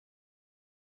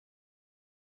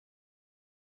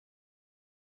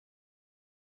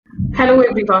Hello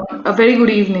everyone, a very good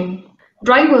evening.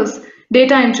 Drivers,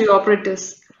 data entry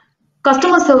operators,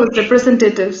 customer service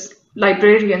representatives,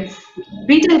 librarians,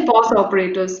 retail POS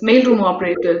operators, mailroom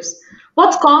operators.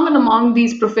 What's common among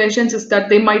these professions is that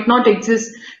they might not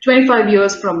exist 25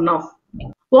 years from now.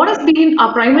 What has been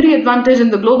our primary advantage in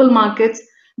the global markets?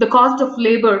 The cost of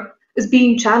labor is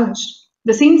being challenged.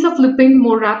 The scenes are flipping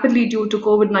more rapidly due to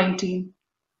COVID-19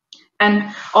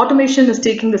 and automation is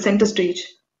taking the center stage.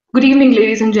 Good evening,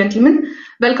 ladies and gentlemen.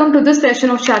 Welcome to this session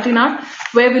of Chattynad,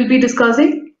 where we'll be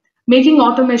discussing making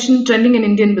automation trending in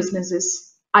Indian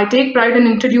businesses. I take pride in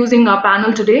introducing our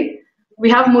panel today. We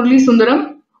have Murli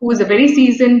Sundaram, who is a very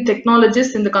seasoned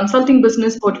technologist in the consulting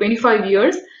business for 25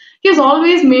 years. He has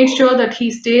always made sure that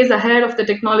he stays ahead of the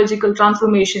technological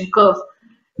transformation curve.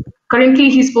 Currently,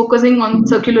 he's focusing on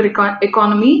circular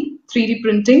economy, 3D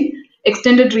printing,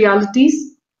 extended realities,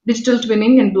 digital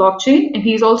twinning, and blockchain. And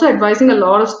he's also advising a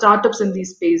lot of startups in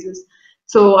these spaces.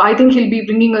 So I think he'll be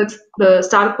bringing us the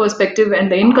startup perspective and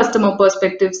the end customer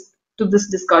perspectives to this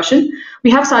discussion.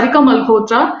 We have Sarika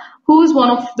Malhotra, who is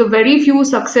one of the very few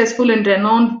successful and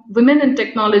renowned women in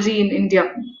technology in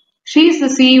India. She is the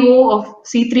CEO of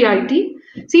C3IT.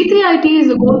 C3IT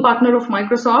is a gold partner of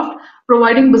Microsoft,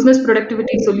 providing business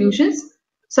productivity solutions.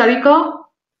 Sarika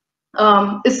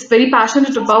is very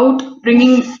passionate about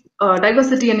bringing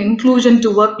diversity and inclusion to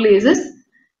workplaces.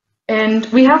 And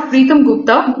we have Preetham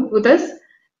Gupta with us.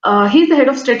 He's the head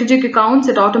of strategic accounts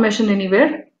at Automation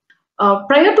Anywhere.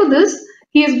 Prior to this,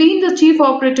 he has been the chief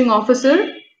operating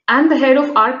officer and the head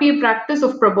of RPA practice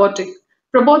of Probotic.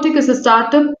 Probotic is a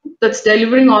startup that's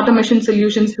delivering automation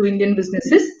solutions to Indian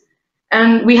businesses.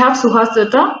 And we have Suhas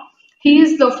Datta. He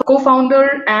is the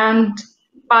co-founder and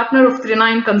partner of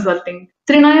Trinayan Consulting.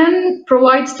 Trinayan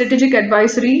provides strategic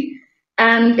advisory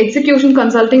and execution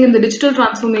consulting in the digital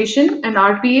transformation and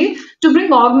RPA to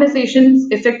bring organizations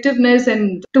effectiveness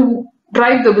and to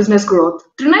drive the business growth.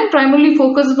 Trinayan primarily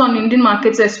focuses on Indian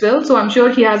markets as well, so I'm sure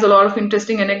he has a lot of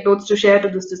interesting anecdotes to share to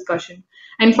this discussion.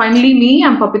 And finally, me,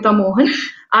 I'm Papita Mohan.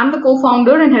 I'm the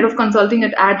co-founder and head of consulting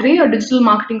at AdRay, a digital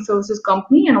marketing services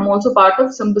company, and I'm also part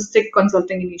of some BizTech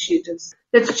consulting initiatives.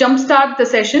 Let's jumpstart the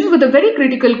session with a very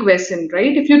critical question,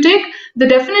 right? If you take the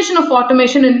definition of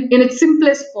automation in its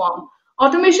simplest form,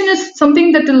 automation is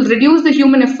something that will reduce the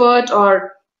human effort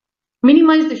or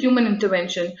minimize the human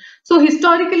intervention. So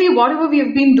historically, whatever we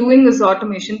have been doing is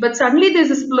automation, but suddenly there's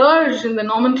a splurge in the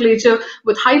nomenclature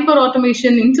with hyper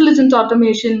automation, intelligent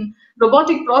automation,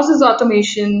 robotic process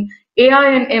automation,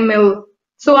 AI and ML.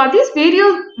 So are these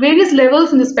various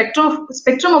levels in the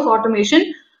spectrum of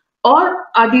automation, or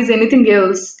are these anything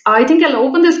else? I think I'll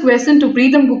open this question to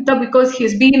Preetham Gupta because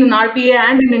he's been in RPA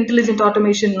and in intelligent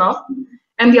automation now,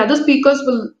 and the other speakers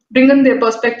will bring in their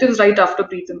perspectives right after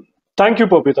Preetham. Thank you,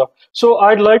 Papita. So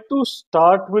I'd like to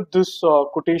start with this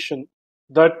quotation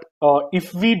that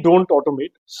if we don't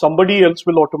automate, somebody else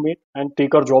will automate and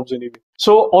take our jobs anyway.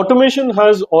 So automation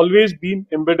has always been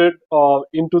embedded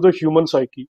into the human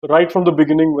psyche, right from the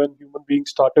beginning when human beings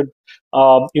started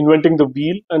inventing the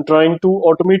wheel and trying to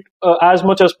automate as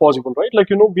much as possible, right? Like,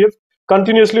 we have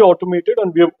continuously automated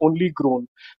and we have only grown.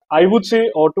 I would say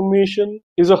automation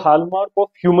is a hallmark of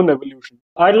human evolution.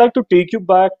 I'd like to take you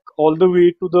back all the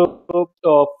way to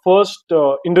the first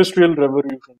industrial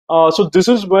revolution. So this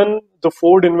is when the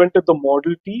Ford invented the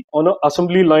Model T on an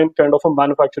assembly line kind of a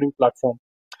manufacturing platform.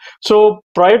 So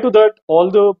prior to that, all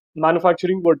the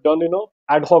manufacturing were done in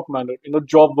a ad hoc manner, in a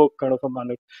job work kind of a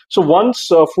manner. So once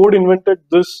Ford invented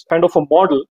this kind of a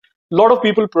model, a lot of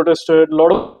people protested, a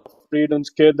lot of afraid and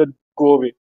scared that go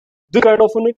away. This kind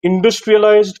of an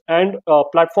industrialized and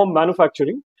platform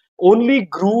manufacturing only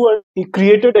grew and it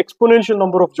created exponential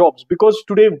number of jobs, because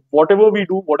today whatever we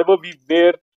do, whatever we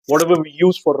wear, whatever we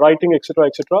use for writing,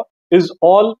 etc., is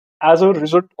all as a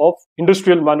result of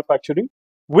industrial manufacturing,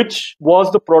 which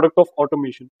was the product of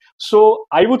automation. So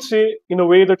I would say in a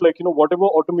way that, whatever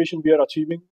automation we are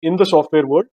achieving in the software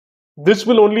world, this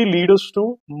will only lead us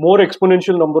to more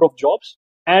exponential number of jobs.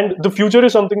 And the future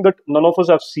is something that none of us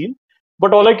have seen.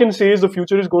 But all I can say is the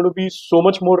future is going to be so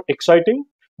much more exciting,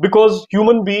 because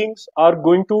human beings are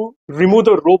going to remove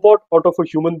the robot out of a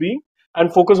human being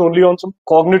and focus only on some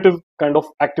cognitive kind of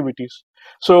activities.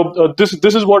 So this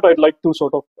is what I'd like to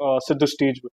sort of set the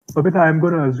stage with. Babita, I'm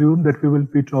going to assume that we will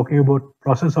be talking about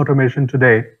process automation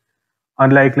today,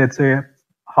 unlike, let's say,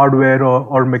 hardware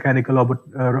or mechanical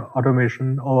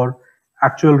automation or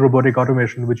actual robotic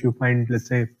automation, which you find, let's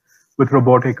say, with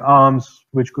robotic arms,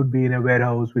 which could be in a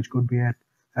warehouse, which could be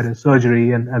at a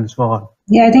surgery and so on.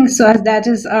 Yeah, I think so. That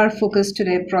is our focus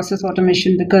today, process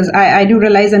automation, because I do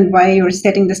realize and why you're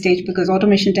setting the stage, because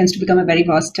automation tends to become a very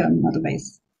vast term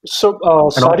otherwise. So,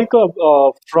 And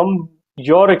Sarika, from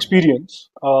your experience,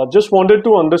 just wanted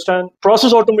to understand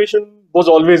process automation was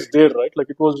always there, right? Like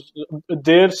it was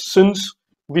there since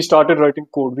we started writing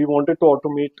code. We wanted to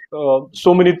automate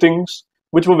so many things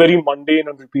which were very mundane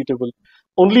and repeatable.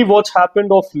 Only what's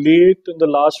happened of late in the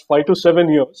last 5 to 7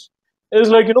 years is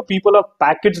like, people have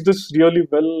packaged this really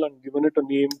well and given it a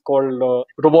name called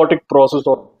robotic process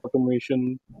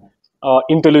automation,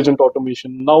 intelligent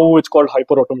automation. Now it's called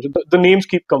hyper automation. The names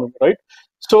keep coming, right?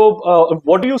 So,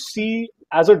 what do you see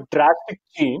as a drastic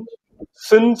change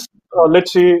since,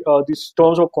 let's say, these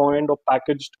terms were coined or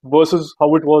packaged versus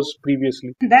how it was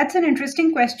previously? That's an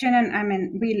interesting question, and I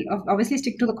mean, we'll obviously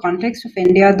stick to the context of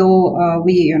India, though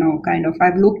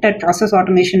I've looked at process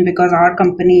automation because our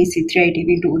company C3IT,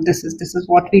 we do this is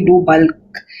what we do.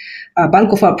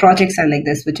 Bulk of our projects are like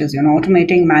this, which is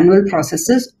automating manual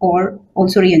processes or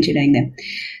also re-engineering them.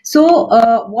 So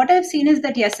what I've seen is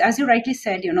that, yes, as you rightly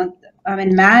said, I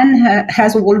mean, man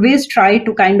has always tried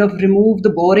to kind of remove the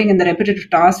boring and the repetitive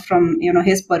tasks from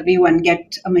his purview and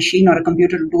get a machine or a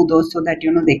computer to do those, so that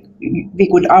we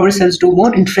could ourselves do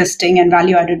more interesting and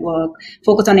value added work,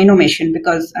 focus on innovation.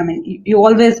 Because I mean, you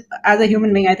always, as a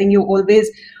human being, I think you always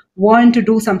want to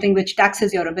do something which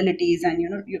taxes your abilities, and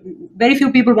very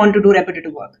few people want to do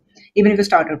repetitive work, even if you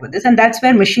started with this. And that's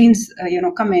where machines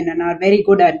come in and are very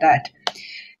good at that.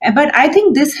 But I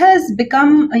think this has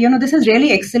become, this has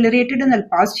really accelerated in the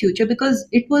past future, because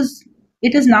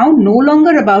it is now no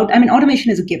longer about, I mean,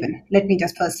 automation is a given. Let me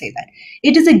just first say that.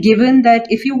 It is a given that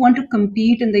if you want to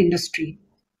compete in the industry,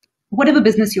 whatever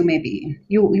business you may be in,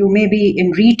 you may be in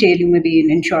retail, you may be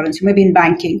in insurance, you may be in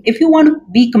banking. If you want to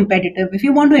be competitive, if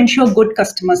you want to ensure good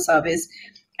customer service,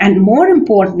 and most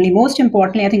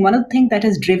importantly, I think one of the things that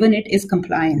has driven it is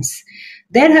compliance.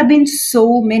 There have been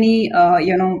so many,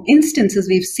 instances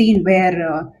we've seen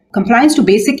where compliance to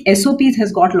basic SOPs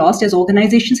has got lost as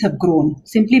organizations have grown,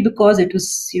 simply because it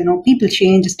was, people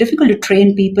change. It's difficult to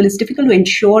train people. It's difficult to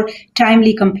ensure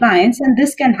timely compliance, and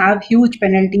this can have huge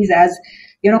penalties as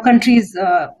countries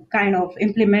kind of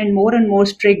implement more and more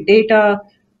strict data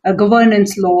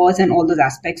governance laws and all those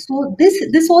aspects. So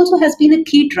this also has been a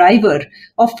key driver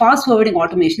of fast forwarding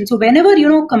automation. So whenever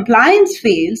compliance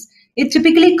fails, it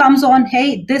typically comes on,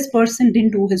 hey, this person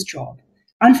didn't do his job.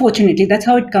 Unfortunately, that's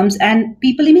how it comes. And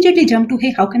people immediately jump to,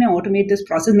 hey, how can I automate this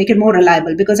process, make it more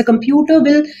reliable? Because a computer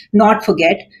will not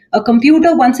forget. A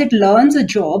computer, once it learns a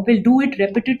job, will do it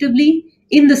repetitively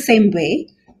in the same way.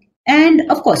 And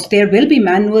of course, there will be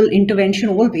manual intervention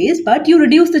always, but you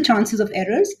reduce the chances of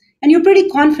errors, and you're pretty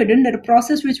confident that a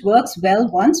process which works well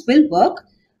once will work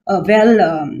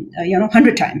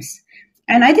 100 times.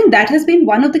 And I think that has been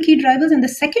one of the key drivers. And the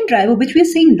second driver, which we're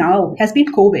seeing now, has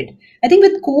been COVID. I think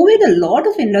with COVID, a lot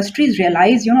of industries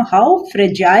realized, how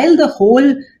fragile the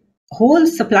whole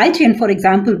supply chain, for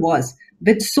example, was,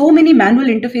 with so many manual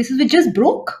interfaces which just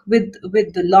broke with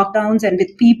the lockdowns, and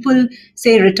with people,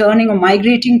 say, returning or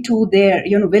migrating to their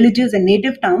villages and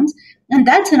native towns. And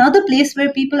that's another place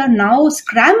where people are now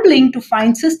scrambling to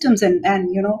find systems and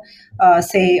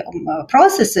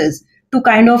processes to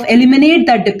kind of eliminate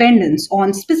that dependence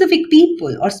on specific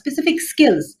people or specific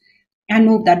skills, and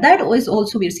move that is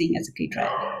also we're seeing as a key driver.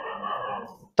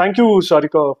 Thank you,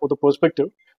 Sarika, for the perspective.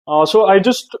 So I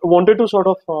just wanted to sort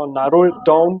of narrow it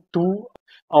down to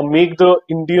make the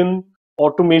Indian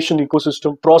automation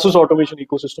ecosystem, process automation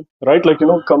ecosystem, right? Like,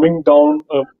 coming down.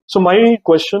 So my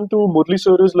question to Murli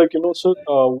sir is like, sir,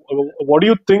 what do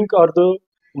you think are the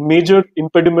major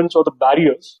impediments or the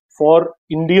barriers for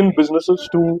Indian businesses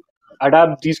to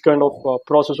adapt these kind of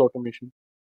process automation?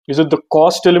 Is it the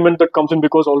cost element that comes in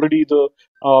because already the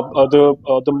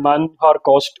manpower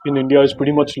cost in India is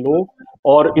pretty much low,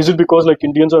 or is it because like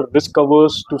Indians are risk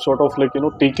averse to sort of like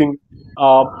taking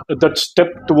that step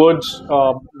towards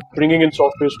bringing in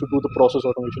softwares to do the process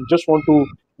automation? Just want to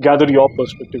gather your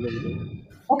perspective over there.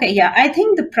 Okay, yeah, I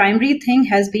think the primary thing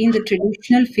has been the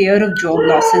traditional fear of job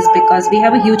losses, because we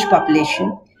have a huge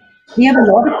population. We have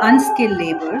a lot of unskilled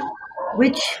labor,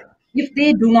 which, if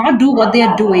they do not do what they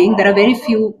are doing, there are very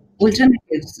few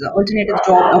alternative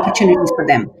job opportunities for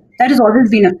them. That has always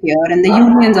been a fear, and the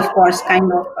unions, of course,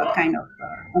 enhance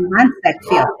that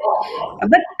fear.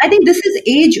 But I think this is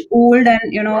age old, and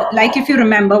like if you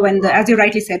remember when as you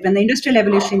rightly said, when the industrial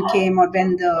revolution came, or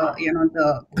when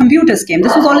the computers came,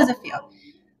 this was always a fear.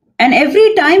 And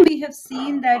every time we have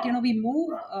seen that we move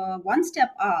one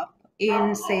step up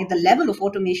in, say, the level of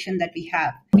automation that we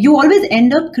have, you always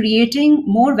end up creating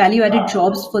more value-added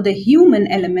jobs for the human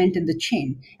element in the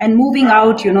chain and moving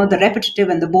out, the repetitive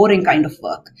and the boring kind of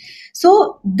work.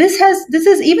 So this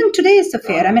is even today is a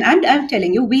fair. I mean, I'm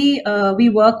telling you, we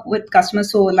work with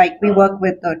customers. So like we work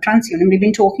with TransUnion. We've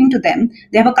been talking to them.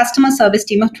 They have a customer service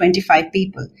team of 25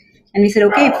 people. And we said,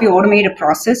 okay, if we automate a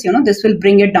process, this will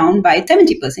bring it down by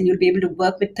 70%. You'll be able to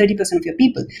work with 30% of your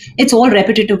people. It's all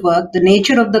repetitive work. The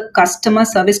nature of the customer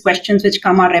service questions which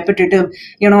come are repetitive.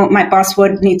 My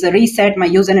password needs a reset. My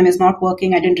username is not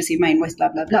working. I didn't receive my invoice, blah,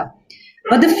 blah, blah.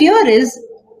 But the fear is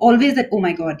always that, oh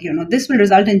my God, this will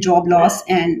result in job loss.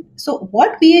 And so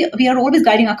what we are always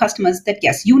guiding our customers that,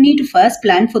 yes, you need to first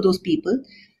plan for those people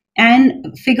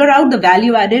and figure out the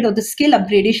value added or the skill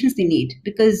upgradations they need.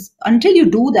 Because until you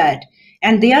do that,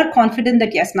 and they are confident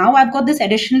that, yes, now I've got this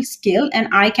additional skill and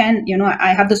I can,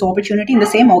 I have this opportunity in the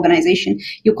same organization.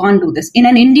 You can't do this. In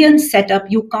an Indian setup,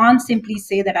 you can't simply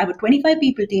say that I have a 25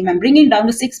 people team, I'm bringing down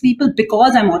to 6 people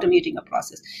because I'm automating a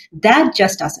process. That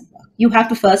just doesn't work. You have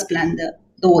to first plan the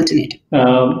alternative.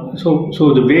 So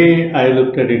the way I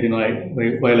looked at it,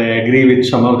 while I agree with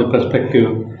some of the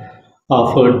perspective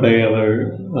offered by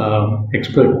our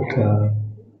expert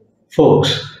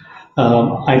folks,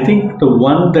 I think the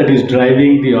one that is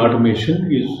driving the automation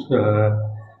is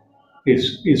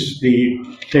the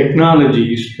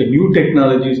technologies, the new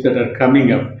technologies that are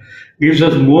coming up, gives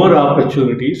us more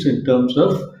opportunities in terms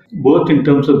of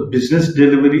business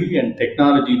delivery and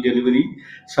technology delivery,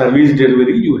 service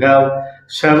delivery. You have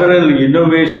several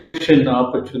innovation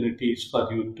opportunities for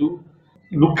you to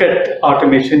look at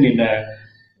automation in a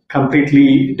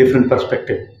completely different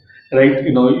perspective, right?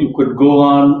 You could go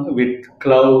on with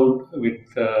cloud, with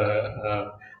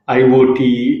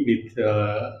IoT, with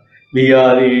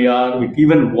VR, AR, with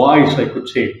even voice, I could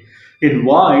say. In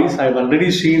voice, I've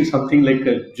already seen something like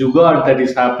a jugaad that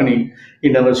is happening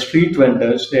in our street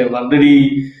vendors. They are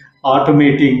already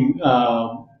automating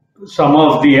some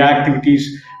of the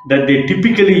activities that they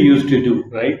typically used to do,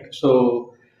 right?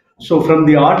 So from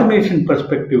the automation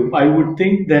perspective, I would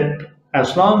think that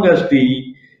as long as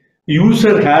the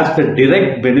user has the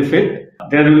direct benefit,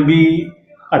 there will be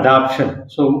adoption.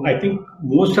 So I think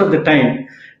most of the time,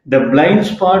 the blind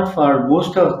spot for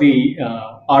most of the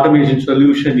automation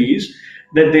solution is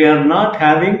that they are not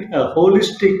having a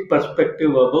holistic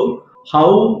perspective about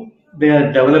how they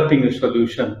are developing a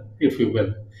solution, if you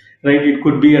will, right? It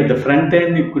could be at the front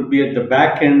end, it could be at the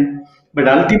back end, but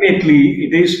ultimately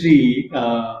it is the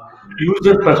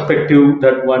user perspective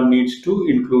that one needs to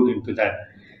include into that.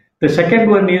 The second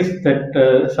one is that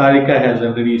Sarika has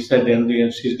already said earlier,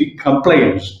 is the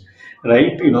compliance,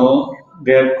 right?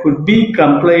 There could be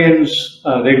compliance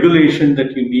regulation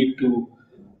that you need to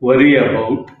worry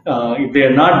about. If they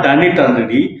have not done it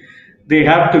already, they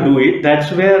have to do it.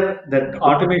 That's where that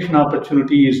automation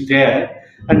opportunity is there,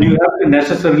 and you have to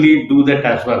necessarily do that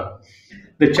as well.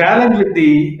 The challenge with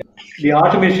the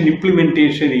automation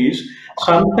implementation is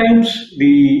sometimes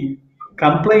the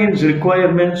compliance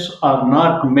requirements are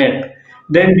not met,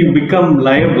 then you become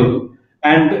liable,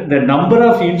 and the number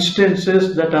of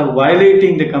instances that are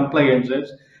violating the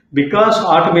compliances because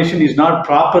automation is not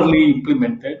properly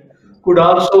implemented could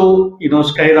also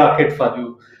skyrocket for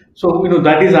you. So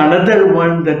that is another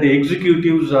one that the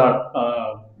executives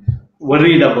are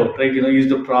worried about, right? Is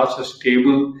the process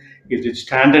stable? Is it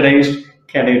standardized?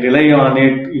 Can I rely on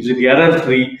it? Is it error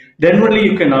free? Then only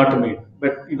you can automate.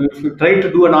 But if you try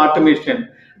to do an automation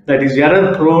that is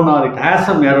error prone or it has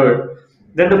some error,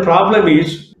 then the problem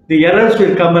is the errors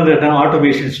will come at an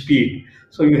automation speed.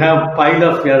 So you have pile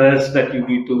of errors that you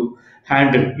need to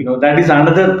handle. That is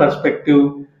another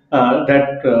perspective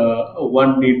that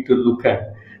one need to look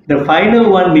at. The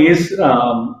final one is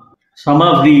some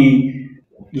of the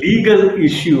legal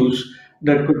issues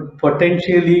that could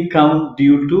potentially come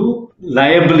due to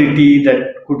liability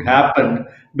that could happen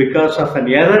because of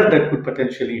an error that could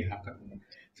potentially happen.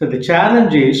 So the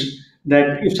challenge is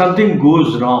that if something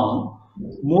goes wrong,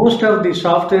 most of the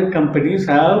software companies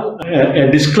have a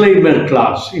disclaimer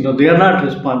clause. They are not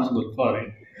responsible for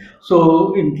it.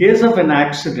 So in case of an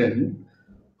accident,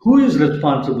 who is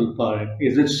responsible for it?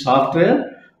 Is it software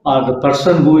or the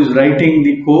person who is writing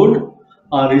the code,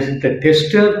 or is it the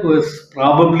tester who has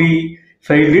probably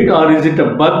failed it, or is it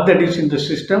a bug that is in the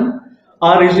system,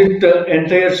 or is it the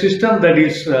entire system that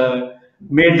is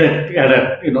made that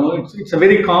error? It's a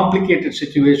very complicated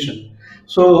situation.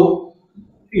 So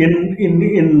in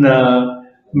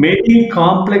many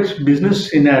complex business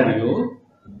scenario,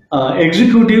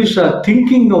 executives are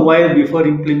thinking a while before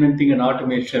implementing an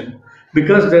automation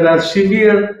because there are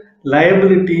severe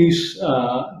liabilities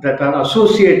that are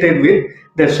associated with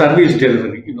their service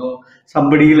delivery.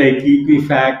 Somebody like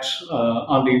Equifax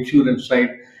on the insurance side,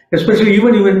 especially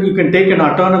even you can take an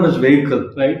autonomous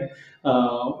vehicle, right?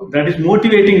 That is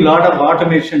motivating a lot of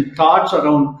automation thoughts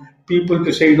around people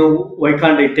to say, why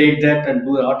can't I take that and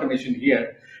do the automation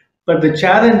here? But the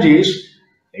challenge is,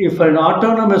 if an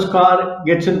autonomous car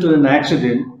gets into an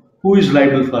accident, who is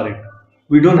liable for it?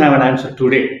 We don't have an answer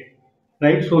today,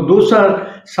 right? So those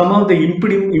are some of the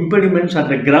impediments at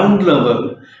the ground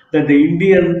level that the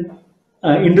Indian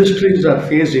industries are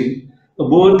facing,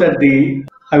 both at the,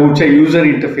 I would say, user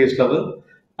interface level,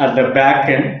 at the back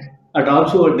end, and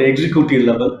also at the executive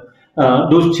level.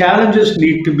 Those challenges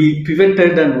need to be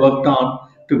pivoted and worked on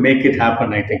to make it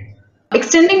happen, I think.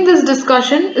 Extending this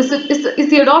discussion, is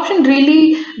the adoption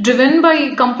really driven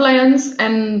by compliance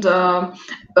and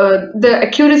the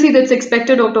accuracy that's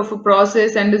expected out of a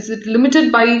process, and is it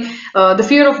limited by the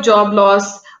fear of job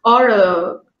loss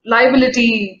or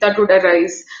liability that would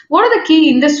arise? What are the key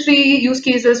industry use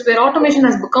cases where automation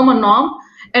has become a norm,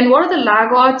 and what are the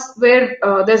laggards where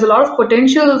there's a lot of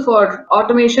potential for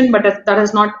automation but that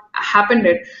has not happened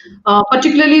yet?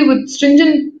 Particularly with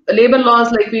stringent labor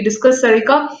laws like we discussed,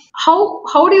 Sarika,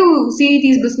 how do you see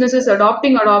these businesses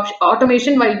adopting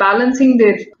automation while balancing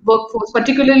their workforce,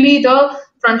 particularly the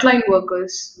frontline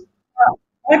workers?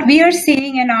 What we are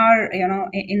seeing in our,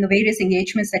 in the various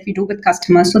engagements that we do with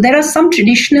customers, so there are some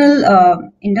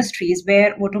traditional industries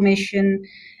where automation,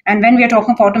 and when we are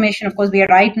talking of automation, of course, we are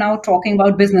right now talking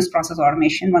about business process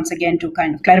automation, once again, to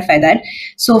kind of clarify that.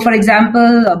 So, for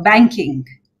example, banking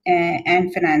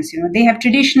and finance, they have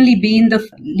traditionally been the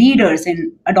leaders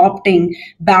in adopting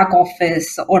back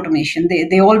office automation.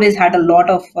 They always had a lot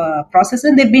of process,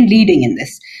 and they've been leading in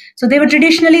this. So they were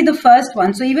traditionally the first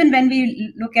one. So even when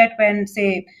we look at,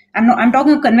 say, I'm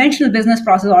talking of conventional business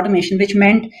process automation, which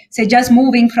meant, say, just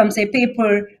moving from, say,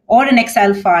 paper or an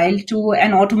Excel file to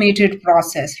an automated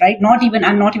process, right?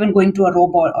 I'm not even going to a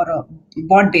robot or a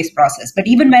bot-based process. But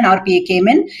even when RPA came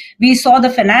in, we saw the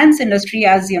finance industry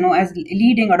as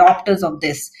leading adopters of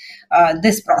this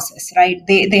process, right?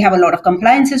 They have a lot of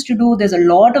compliances to do. There's a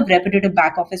lot of repetitive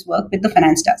back office work with the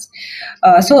finance does.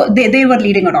 So they were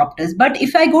leading adopters. But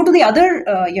if I go to the other,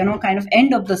 kind of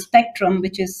end of the spectrum,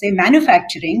 which is, say,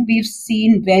 manufacturing, we've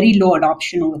seen very low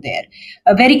adoption over there,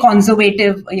 a very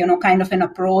conservative, kind of an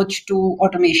approach to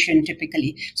automation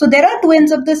typically. So there are two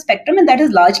ends of the spectrum, and that has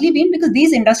largely been because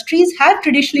these industries have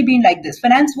traditionally been like this.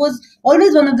 Finance was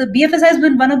always BFS has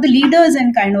been one of the leaders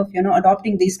in kind of,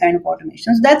 adopting these kind of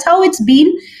automations. That's how it's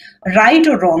been, right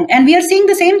or wrong. And we are seeing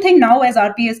the same thing now as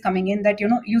RPA is coming in, that,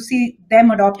 you see them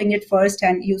adopting it first,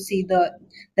 and you see the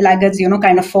laggards,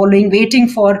 kind of following, waiting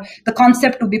for the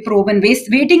concept to be proven,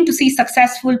 waiting to see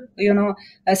successful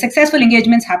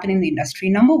engagements happen in the industry.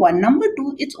 Number one. Number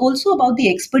two, it's also about the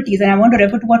expertise. And I want to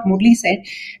refer to what Murli said,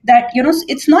 that,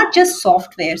 it's not just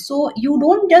software. So you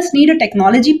don't just need a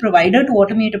technology provider to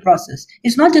automate a process.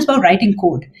 It's not just about writing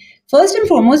code. First and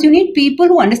foremost, you need people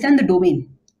who understand the domain.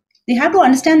 They have to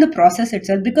understand the process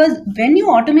itself, because when you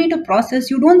automate a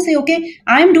process, you don't say, okay,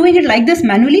 I'm doing it like this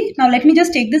manually. Now let me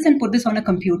just take this and put this on a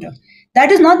computer.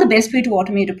 That is not the best way to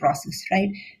automate a process, right?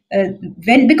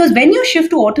 Because when you shift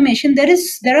to automation, there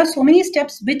are so many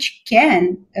steps which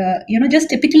can, just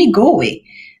typically go away.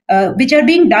 Which are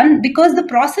being done because the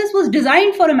process was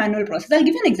designed for a manual process. I'll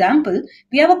give you an example.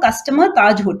 We have a customer,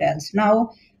 Taj Hotels. Now,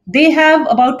 they have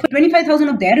about 25,000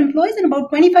 of their employees and about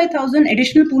 25,000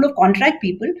 additional pool of contract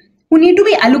people who need to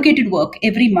be allocated work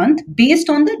every month based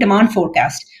on the demand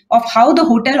forecast of how the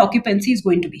hotel occupancy is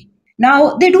going to be.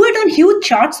 Now, they do it on huge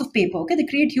charts of paper. Okay, they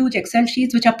create huge Excel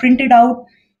sheets which are printed out.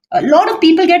 A lot of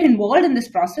people get involved in this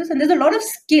process, and there's a lot of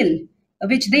skill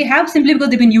which they have simply because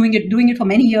they've been doing it for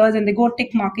many years, and they go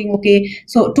tick marking. Okay,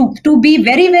 so to be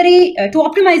very, very to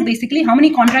optimize basically how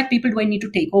many contract people do I need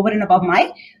to take over and above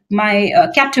my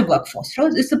captive workforce. So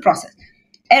it's a process.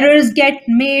 Errors get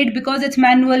made because it's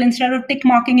manual. Instead of tick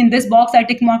marking in this box, I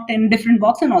tick marked in a different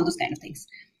box, and all those kind of things.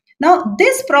 Now,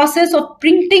 this process of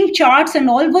printing charts and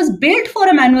all was built for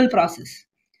a manual process.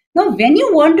 Now, when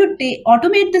you want to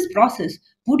automate this process,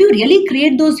 would you really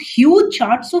create those huge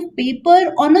charts of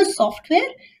paper on a software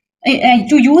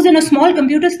to use in a small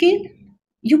computer scale?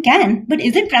 You can, but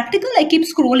is it practical? I keep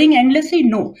scrolling endlessly.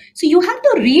 No. So you have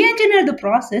to re-engineer the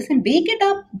process and break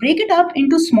it up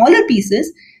into smaller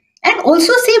pieces, and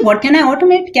also see what can I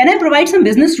automate? Can I provide some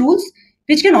business rules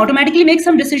which can automatically make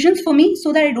some decisions for me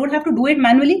so that I don't have to do it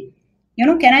manually?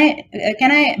 Can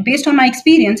I based on my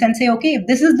experience and say, okay, if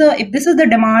this is the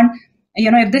demand,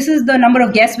 if this is the number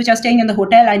of guests which are staying in the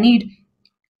hotel, I need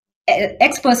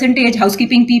X percentage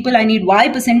housekeeping people, I need Y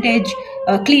percentage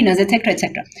cleaners, etc.,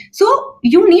 etc. So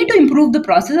you need to improve the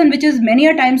process, and which is many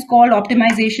a times called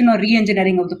optimization or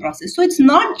re-engineering of the process. So it's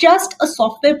not just a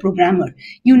software programmer.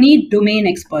 You need domain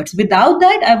experts. Without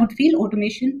that, I would feel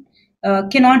automation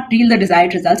cannot yield the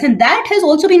desired results. And that has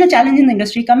also been a challenge in the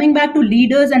industry. Coming back to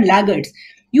leaders and laggards,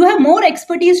 you have more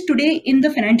expertise today in the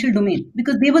financial domain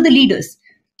because they were the leaders.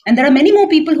 And there are many more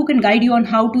people who can guide you on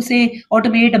how to, say,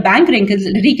 automate a bank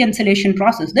reconciliation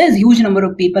process. There's a huge number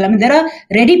of people. I mean, there are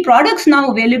ready products now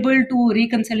available to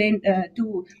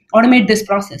to automate this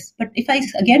process. But if I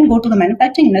again go to the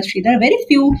manufacturing industry, there are very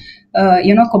few,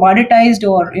 commoditized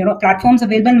or platforms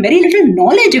available, and very little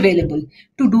knowledge available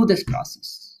to do this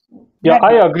process. Yeah,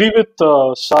 I agree with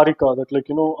Sarika that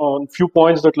on few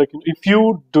points that if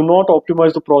you do not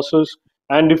optimize the process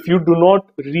and if you do not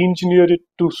re-engineer it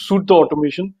to suit the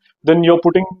automation, then you're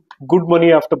putting good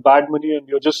money after bad money and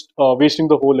you're just wasting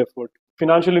the whole effort.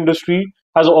 Financial industry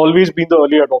has always been the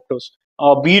early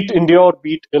adopters, be it India or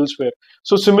be it elsewhere.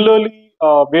 So similarly,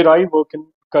 where I work in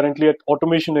currently at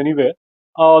Automation Anywhere,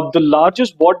 the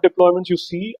largest bot deployments you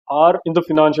see are in the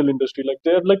financial industry. Like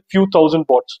there are like few thousand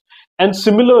bots. And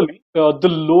similarly, the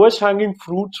lowest hanging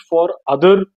fruits for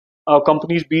other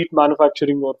companies, be it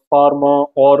manufacturing or pharma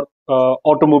or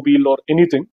automobile or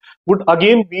anything, would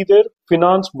again be their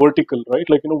finance vertical, right?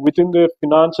 Within their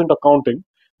finance and accounting,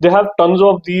 they have tons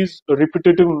of these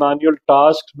repetitive manual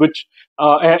tasks, which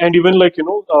and even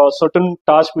certain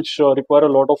tasks which require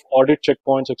a lot of audit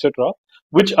checkpoints, etc.,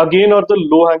 which again are the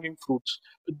low hanging fruits.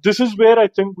 This is where I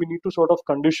think we need to sort of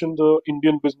condition the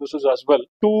Indian businesses as well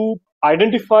to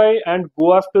identify and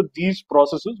go after these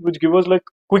processes which give us like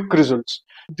quick results.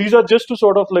 These are just to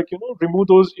sort of remove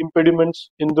those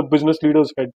impediments in the business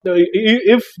leader's head.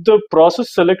 If the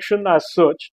process selection as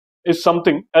such is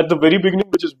something at the very beginning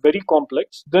which is very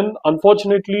complex, then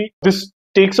unfortunately this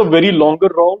takes a very longer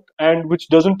route and which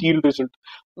doesn't yield result.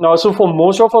 Now, so for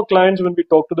most of our clients, when we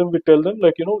talk to them, we tell them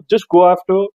just go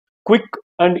after quick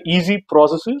and easy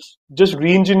processes, just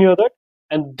re-engineer that,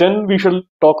 and then we shall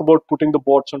talk about putting the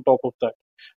bots on top of that.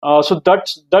 So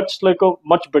that's like a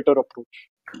much better approach.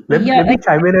 Let me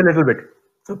chime in a little bit.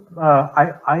 So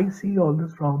I see all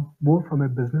this more from a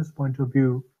business point of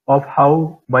view of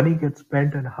how money gets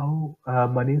spent and how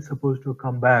money is supposed to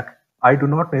come back. I do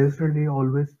not necessarily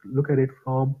always look at it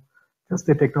from just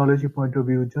the technology point of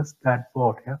view, just that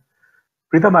bot. Yeah,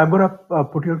 Pritham, I'm going to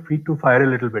put your feet to fire a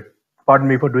little bit. Pardon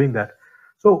me for doing that.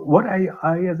 So what I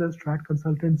as a strat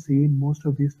consultant see in most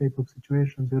of these type of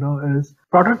situations, is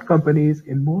product companies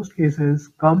in most cases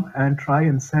come and try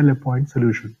and sell a point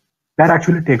solution. That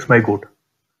actually takes my goat,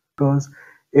 because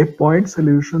a point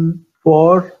solution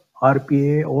for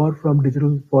RPA or for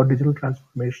digital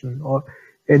transformation or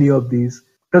any of these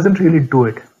doesn't really do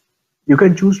it. You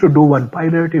can choose to do one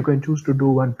pilot, you can choose to do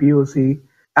one POC,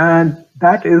 and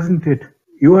that isn't it.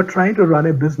 You are trying to run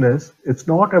a business. It's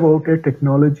not about a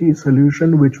technology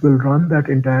solution which will run that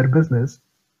entire business,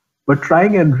 but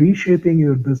trying and reshaping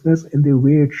your business in the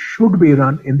way it should be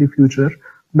run in the future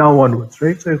now onwards,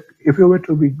 right? So if you were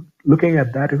to be looking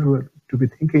at that, if you were to be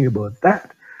thinking about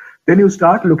that, then you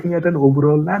start looking at an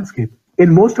overall landscape.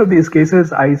 In most of these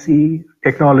cases, I see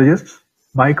technologists,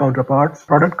 my counterparts,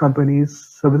 product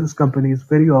companies, services companies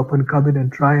very often come in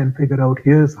and try and figure out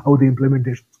here's how the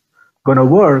implementation is going to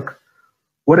work.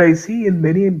 What I see in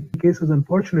many cases,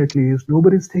 unfortunately, is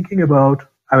nobody's thinking about,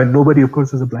 nobody, of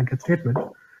course, is a blanket statement.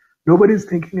 Nobody's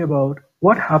thinking about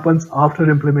what happens after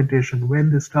implementation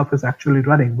when this stuff is actually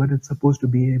running, when it's supposed to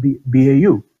be a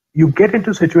BAU. You get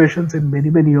into situations in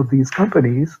many of these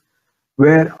companies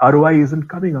where ROI isn't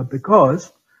coming up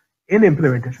because in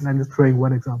implementation, I'm just throwing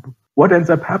one example. What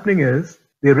ends up happening is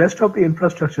the rest of the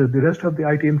infrastructure, the rest of the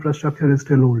IT infrastructure is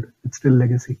still old. It's still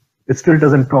legacy. It still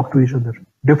doesn't talk to each other.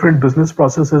 Different business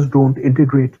processes don't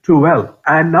integrate too well.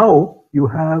 And now you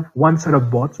have one set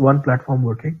of bots, one platform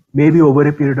working. Maybe over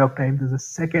a period of time, there's a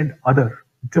second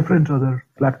different other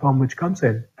platform which comes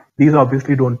in. These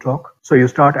obviously don't talk. So you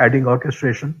start adding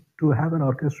orchestration. To have an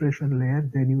orchestration layer,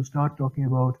 then you start talking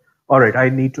about, all right, I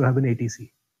need to have an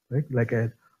ATC, right? Like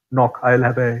a NOC, I'll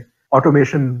have a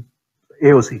automation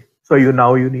AOC. So you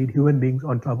need human beings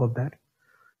on top of that.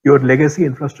 Your legacy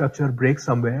infrastructure breaks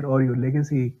somewhere, or your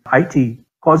legacy IT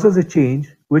causes a change,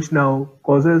 which now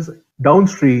causes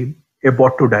downstream a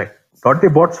bot to die. Not the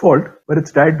bot's fault, but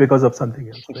it's died because of something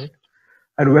else, right?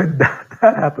 And when that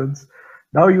happens,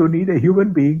 now you need a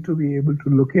human being to be able to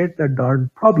locate that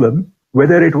darn problem,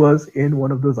 whether it was in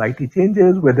one of those IT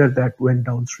changes, whether that went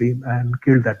downstream and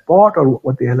killed that bot, or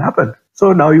what the hell happened.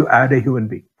 So now you add a human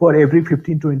being. For every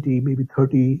 15, 20, maybe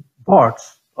 30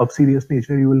 bots of serious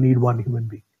nature, you will need one human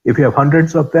being. If you have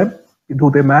hundreds of them, you do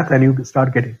the math and you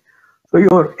start getting. So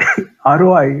your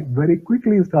ROI very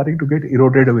quickly is starting to get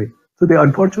eroded away. So the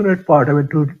unfortunate part,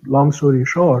 long story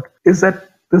short, is that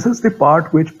this is the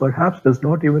part which perhaps does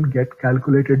not even get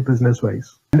calculated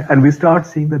business-wise. And we start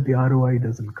seeing that the ROI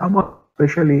doesn't come up,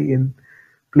 especially in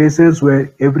places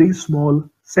where every small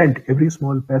cent, every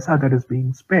small paisa that is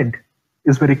being spent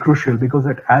is very crucial because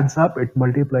it adds up, it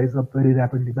multiplies up very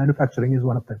rapidly. Manufacturing is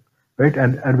one of them, right?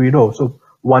 And we know, so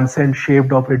 1 cent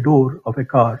shaved off a door of a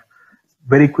car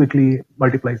very quickly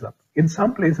multiplies up. In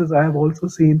some places, I have also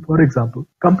seen, for example,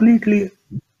 completely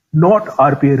not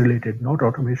RPA related, not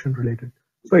automation related.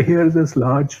 So here's this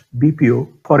large BPO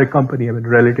for a company,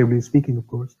 relatively speaking, of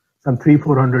course, some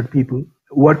 300-400 people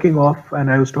working off, and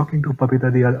I was talking to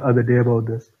Papita the other day about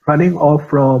this, running off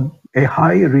from a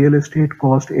high real estate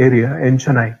cost area in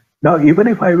Chennai. Now, even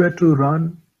if I were to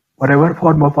run whatever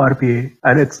form of RPA,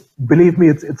 and believe me,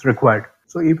 it's required.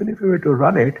 So even if we were to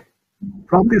run it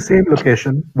from the same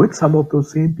location with some of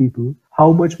those same people,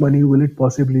 how much money will it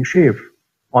possibly shave?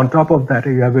 On top of that,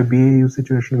 you have a BAU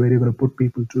situation where you're going to put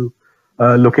people to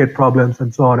locate problems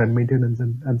and so on, and maintenance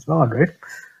and so on, right?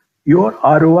 Your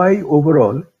ROI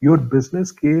overall, your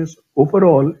business case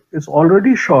overall is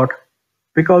already short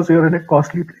because you're in a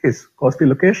costly place, costly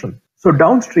location. So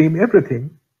downstream,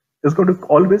 everything is going to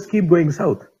always keep going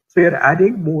south. So you're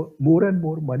adding more and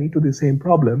more money to the same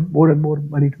problem, more and more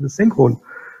money to the sinkhole.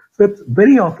 So it's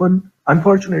very often,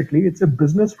 unfortunately, it's a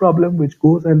business problem which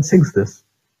goes and sinks this.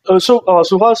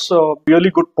 Suhas,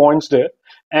 really good points there.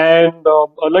 And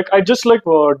I just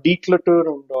declutter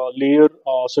and layer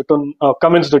certain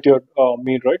comments that you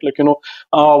made, right?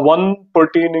 One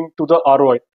pertaining to the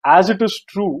ROI. As it is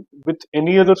true with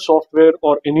any other software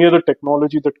or any other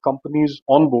technology that companies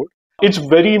onboard, it's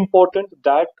very important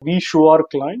that we show our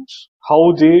clients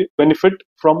how they benefit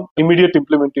from immediate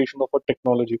implementation of a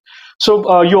technology.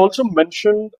 So you also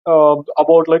mentioned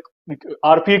about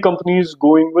RPA companies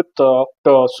going with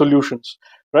solutions,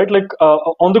 right?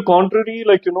 On the contrary,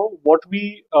 what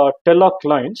we tell our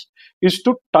clients is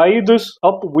to tie this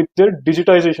up with their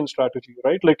digitization strategy,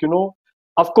 right?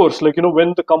 Of course,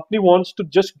 when the company wants to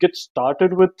just get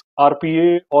started with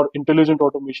RPA or intelligent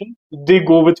automation, they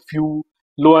go with few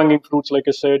low-hanging fruits, like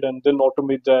I said, and then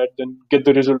automate that, then get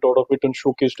the result out of it and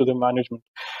showcase to the management.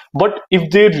 But if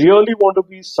they really want to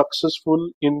be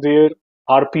successful in their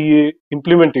RPA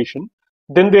implementation,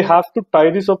 then they have to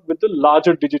tie this up with the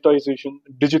larger digitization,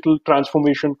 digital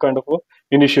transformation kind of a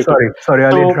initiative. Sorry,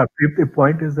 I'll interrupt. The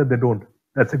point is that they don't.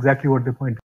 That's exactly what the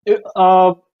point is.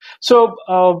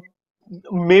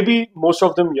 Maybe most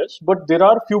of them, yes, but there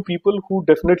are few people who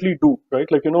definitely do, right?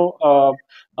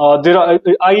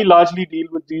 I largely deal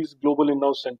with these global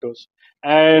in-house centers,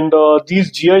 and these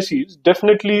GICs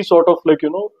definitely sort of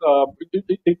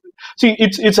see,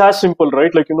 it's as simple,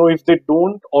 right? If they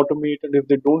don't automate and if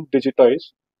they don't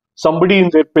digitize, somebody in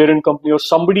their parent company or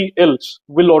somebody else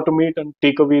will automate and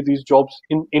take away these jobs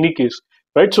in any case.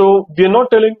 Right, so we are not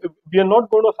going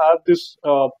to have this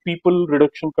people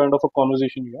reduction kind of a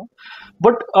conversation here,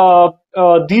 but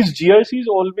these GICs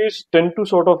always tend to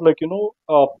sort of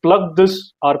plug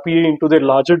this RPA into their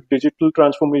larger digital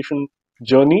transformation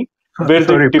journey, where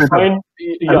they define.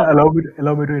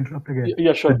 Allow me to interrupt again.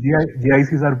 Yeah, sure.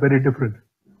 GICs are very different.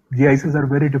 GICs are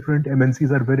very different.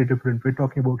 MNCs are very different. We're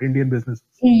talking about Indian business.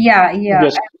 Yeah.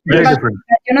 Yes. Very different.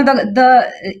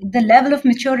 The level of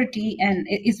maturity and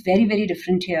is very, very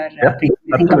different here.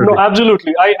 Absolutely. No,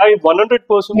 absolutely. I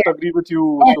 100% agree with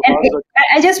you, Suhas.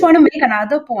 I just want to make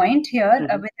another point here, which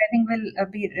I think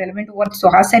will be relevant to what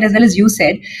Suhas said as well as you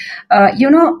said.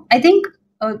 I think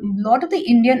a lot of the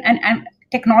Indian and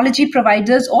technology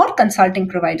providers or consulting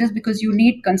providers, because you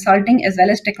need consulting as well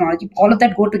as technology, all of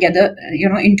that go together,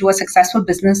 into a successful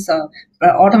business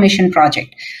automation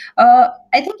project. I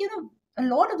think, a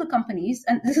lot of the companies,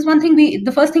 and this is one thing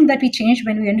the first thing that we changed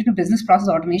when we went into business process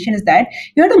automation is that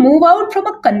you have to move out from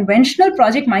a conventional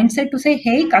project mindset to say,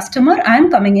 hey, customer,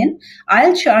 I'm coming in,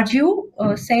 I'll charge you,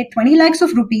 say 20 lakhs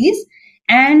of rupees,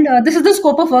 and this is the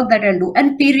scope of work that I'll do,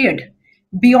 and period.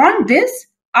 Beyond this,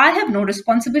 I have no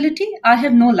responsibility, I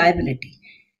have no liability.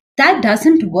 That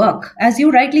doesn't work. As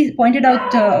you rightly pointed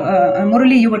out,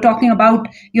 Murali, you were talking about,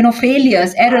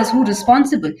 failures, errors, who's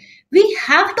responsible. We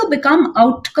have to become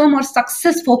outcome or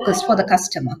success focused for the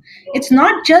customer. It's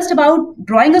not just about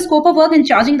drawing a scope of work and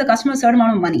charging the customer a certain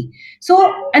amount of money.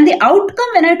 So, and the outcome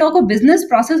when I talk of business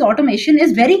process automation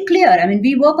is very clear. I mean,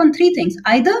 we work on three things.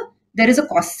 Either there is a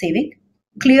cost saving,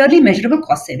 clearly measurable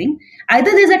cost saving.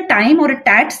 Either there's a time or a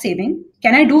TAT saving.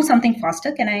 Can I do something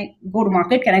faster? Can I go to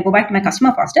market? Can I go back to my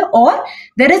customer faster? Or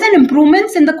there is an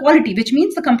improvements in the quality, which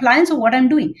means the compliance of what I'm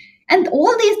doing. And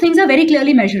all these things are very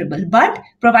clearly measurable. But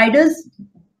providers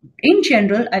in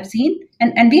general, I've seen,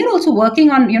 and we are also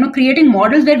working on, creating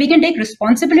models where we can take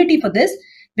responsibility for this,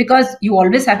 because you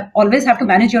always have to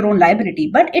manage your own liability.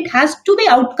 But it has to be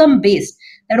outcome based.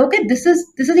 That okay, this is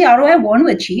the ROI I want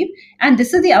to achieve, and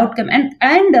this is the outcome.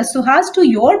 And Suhas, to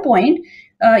your point,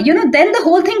 then the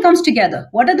whole thing comes together.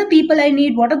 What are the people I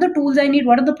need? What are the tools I need?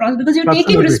 What are the process? Because you're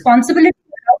taking Absolutely. responsibility for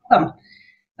the outcome.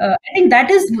 I think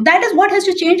that is what has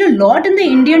to change a lot in the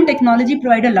Indian technology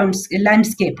provider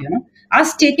landscape.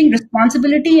 Us taking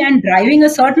responsibility and driving a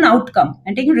certain outcome,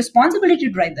 and taking responsibility to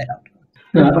drive that outcome.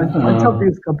 A bunch of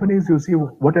these companies, you see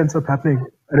what ends up happening.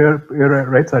 You're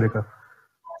right, Sarika.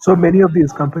 So many of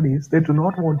these companies, they do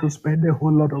not want to spend a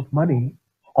whole lot of money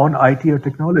on IT or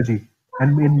technology.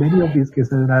 And in many of these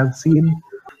cases, and I've seen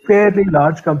fairly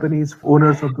large companies,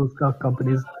 owners of those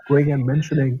companies, going and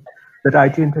mentioning that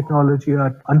IT and technology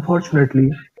are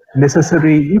unfortunately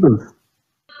necessary evils.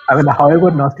 I mean, however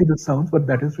nasty this sounds, but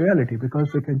that is reality, because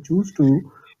they can choose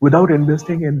to, without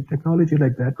investing in technology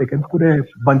like that, they can put a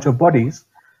bunch of bodies,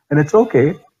 and it's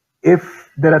okay if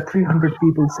there are 300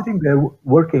 people sitting there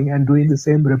working and doing the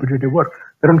same repetitive work.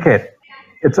 They don't care.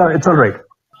 It's all right.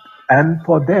 And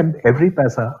for them, every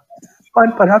paisa,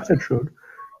 and perhaps it should,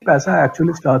 paisa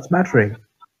actually starts mattering.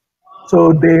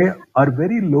 So they are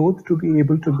very loath to be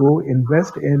able to go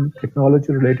invest in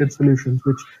technology-related solutions,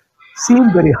 which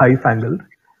seem very high-fangled,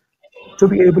 to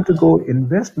be able to go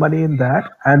invest money in that.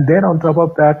 And then on top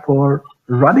of that, for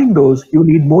running those, you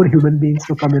need more human beings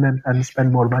to come in and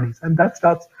spend more money. And that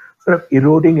starts sort of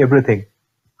eroding everything.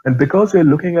 And because we're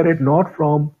looking at it not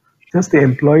from just the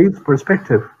employee's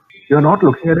perspective, you're not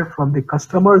looking at it from the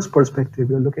customer's perspective,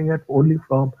 you're looking at only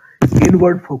from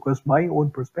inward focus, my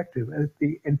own perspective, and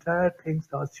the entire thing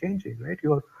starts changing, right?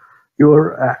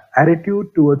 Your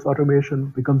attitude towards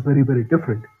automation becomes very, very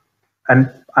different.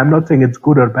 And I'm not saying it's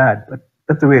good or bad, but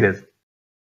that's the way it is.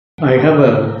 I have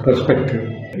a perspective.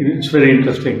 It's very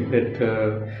interesting that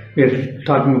we're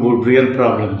talking about real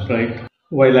problems, right?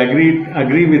 While I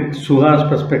agree with Suha's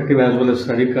perspective as well as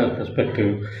Sarika's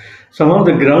perspective, some of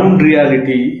the ground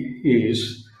reality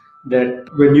is that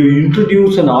when you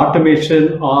introduce an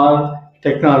automation or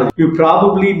technology, you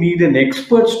probably need an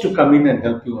experts to come in and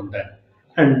help you on that.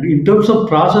 And in terms of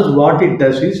process, what it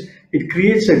does is it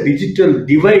creates a digital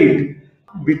divide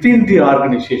within the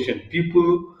organization.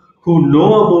 People who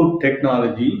know about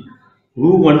technology,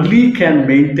 who only can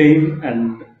maintain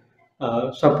and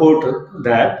support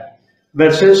that,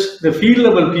 versus the field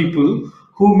level people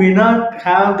who may not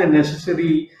have the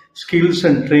necessary skills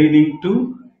and training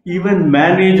to even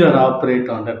manage or operate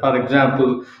on that. For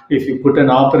example, if you put an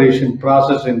operation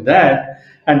process in that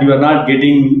and you are not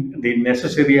getting the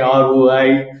necessary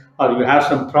ROI, or you have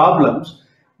some problems,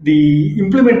 the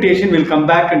implementation will come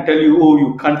back and tell you, oh,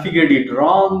 you configured it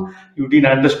wrong, you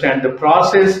didn't understand the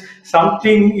process,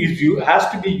 something has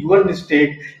to be your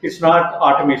mistake, it's not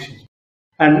automation.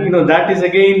 And that is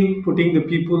again putting the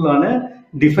people on a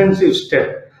defensive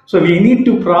step. So we need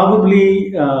to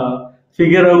probably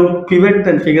pivot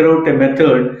and figure out a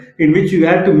method in which you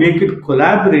have to make it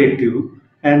collaborative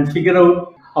and figure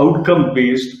out outcome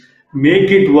based, make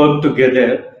it work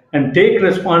together, and take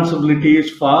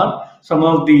responsibilities for some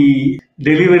of the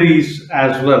deliveries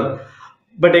as well.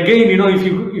 But again,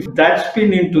 if that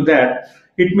spin into that,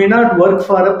 it may not work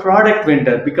for a product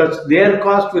vendor because their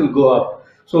cost will go up.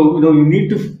 So you need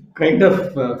to kind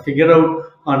of figure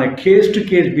out on a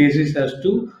case-to-case basis as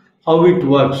to how it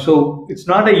works. So it's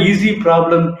not an easy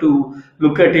problem to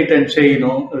look at it and say,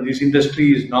 this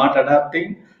industry is not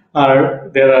adapting,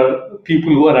 or there are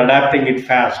people who are adapting it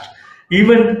fast.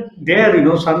 Even there,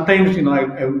 sometimes,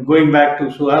 I'm going back to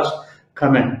Suha's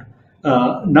comment.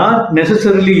 Not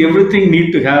necessarily everything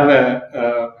need to have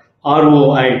a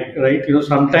ROI, right?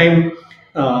 Sometimes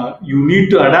you need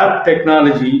to adapt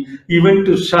technology even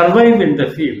to survive in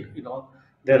the field.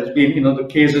 There's been the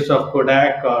cases of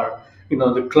Kodak, or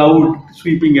the cloud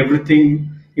sweeping everything.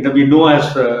 We know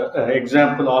as an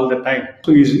example all the time.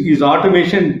 So is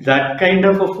automation that kind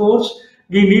of a force?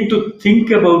 We need to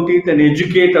think about it and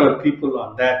educate our people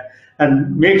on that,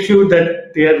 and make sure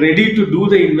that they are ready to do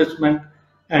the investment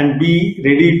and be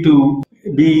ready to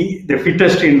be the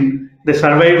fittest in the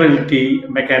survivability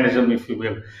mechanism, if you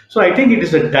will. So I think it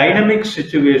is a dynamic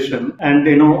situation, and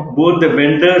both the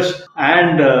vendors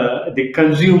and the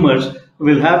consumers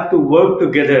will have to work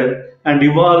together and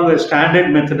evolve a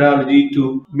standard methodology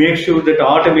to make sure that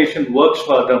automation works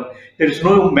for them. There is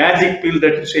no magic pill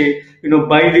that say,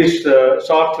 buy this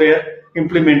software,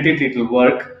 implement it, it will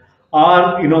work,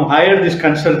 or hire this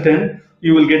consultant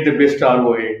you will get the best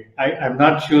ROI. I'm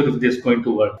not sure if this is going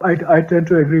to work. I tend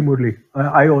to agree, Murli.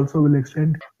 I also will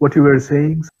extend what you were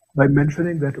saying by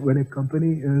mentioning that when a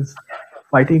company is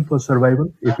fighting for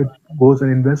survival, if it goes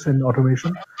and invests in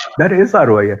automation, that is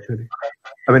ROI actually.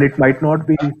 I mean, it might not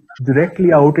be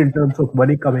directly out in terms of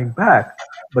money coming back,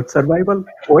 but survival,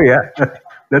 oh yeah,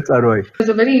 that's ROI. There's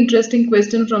a very interesting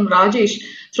question from Rajesh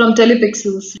from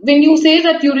Telepixels. When you say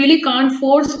that you really can't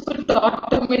force put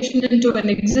automation into an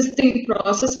existing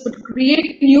process, but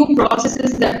create new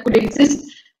processes that could exist,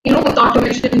 with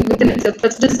automation within itself,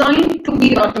 that's designed to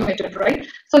be automated, right?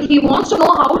 So he wants to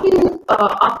know how do you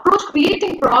approach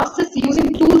creating process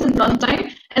using tools in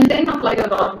runtime and then apply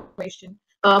your automation,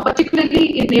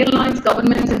 particularly in airlines,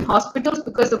 governments, and hospitals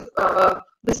because of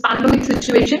this pandemic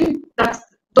situation.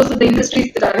 Those are the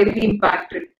industries that are really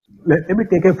impacted. Let me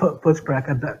take a first crack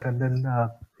at that, and then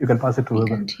you can pass it to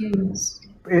whoever.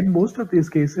 In most of these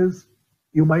cases,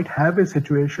 you might have a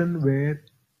situation where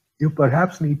you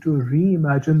perhaps need to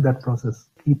reimagine that process,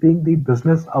 keeping the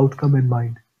business outcome in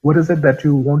mind. What is it that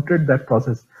you wanted that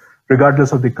process,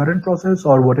 regardless of the current process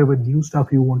or whatever new stuff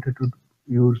you wanted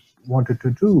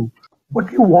to do? What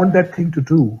do you want that thing to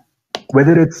do?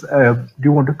 Whether it's do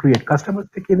you want to create customer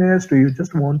stickiness? Do you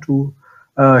just want to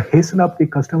hasten up the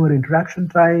customer interaction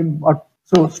time? Or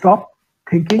so stop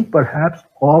thinking perhaps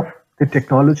of the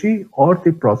technology or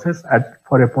the process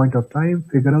for a point of time.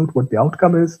 Figure out what the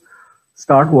outcome is.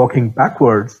 Start walking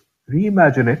backwards.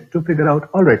 Reimagine it to figure out.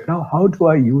 All right, now how do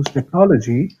I use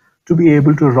technology to be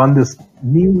able to run this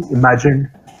new imagined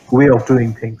way of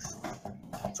doing things?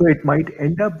 So it might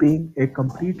end up being a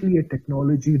completely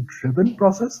technology-driven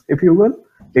process, if you will,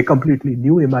 a completely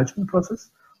new imagined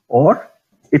process, or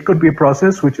it could be a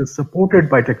process which is supported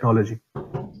by technology.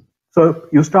 So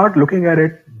you start looking at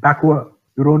it backward.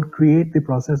 You don't create the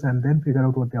process and then figure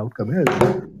out what the outcome is.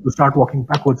 You start walking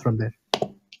backwards from there.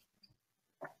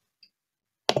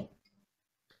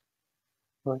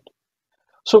 Right.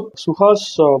 So,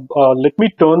 Suhas, let me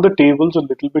turn the tables a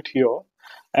little bit here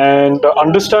and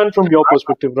understand from your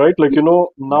perspective, right? Like,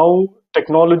 now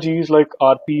technologies like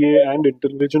RPA and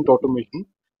intelligent automation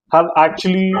have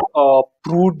actually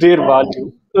proved their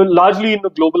value largely in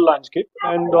the global landscape,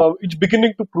 and it's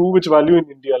beginning to prove its value in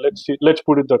India. Let's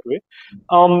put it that way.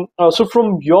 So,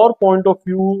 from your point of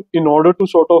view, in order to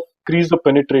sort of increase the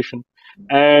penetration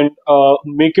and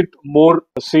make it more,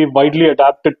 say, widely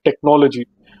adapted technology,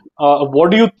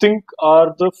 what do you think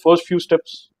are the first few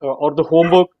steps or the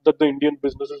homework that the Indian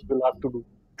businesses will have to do?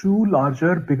 Two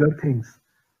larger, bigger things.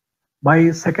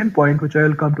 My second point, which I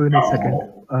will come to in a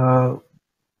second,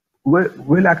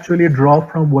 will actually draw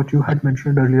from what you had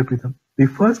mentioned earlier, Pritham. The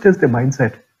first is the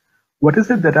mindset. What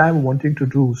is it that I'm wanting to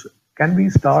do? So can we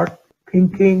start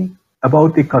thinking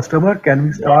about the customer? Can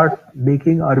we start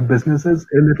making our businesses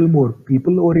a little more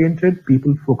people-oriented,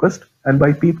 people-focused? And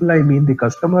by people, I mean the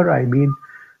customer, I mean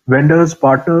vendors,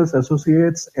 partners,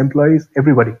 associates, employees,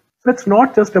 everybody. So it's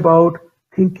not just about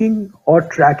thinking or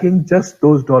tracking just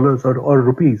those dollars or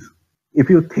rupees. If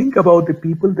you think about the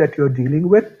people that you're dealing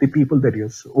with, the people that you're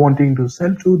wanting to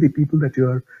sell to, the people that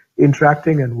you're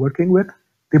interacting and working with,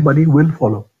 the money will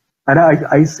follow. And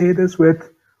I say this with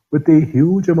a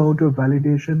huge amount of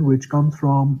validation which comes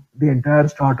from the entire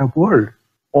startup world.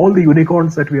 All the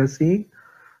unicorns that we are seeing,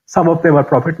 some of them are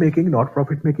profit making, not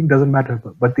profit making, doesn't matter.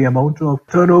 But the amount of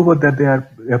turnover that they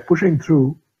are pushing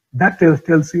through, that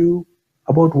tells you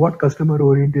about what customer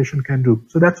orientation can do.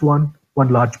 So that's one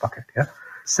large bucket. Yeah.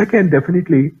 Second,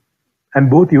 definitely, and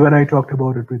both you and I talked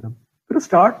about it with them, you're going to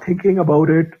start thinking about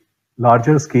it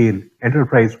larger scale,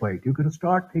 enterprise-wide. You're going to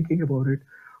start thinking about it.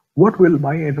 What will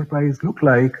my enterprise look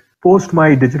like post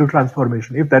my digital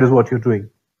transformation, if that is what you're doing?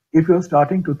 If you're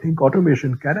starting to think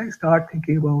automation, can I start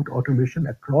thinking about automation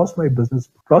across my business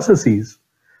processes?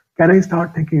 Can I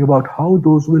start thinking about how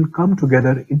those will come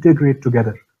together, integrate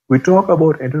together? We talk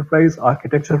about enterprise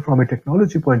architecture from a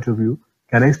technology point of view.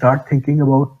 Can I start thinking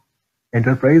about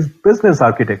enterprise business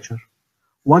architecture?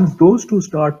 Once those two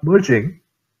start merging,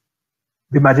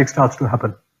 the magic starts to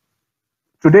happen.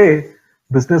 Today,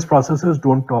 business processes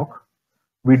don't talk.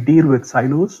 We deal with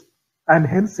silos, and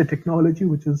hence the technology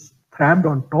which is crammed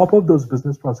on top of those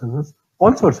business processes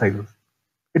also are silos.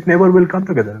 It never will come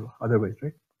together otherwise,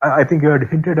 right? I think you had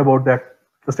hinted about that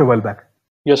just a while back.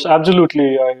 Yes,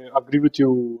 absolutely. I agree with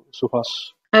you, Suhas.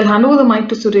 I'll hand over the mic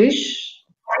to Suresh.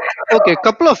 Okay,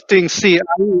 couple of things. See,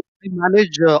 I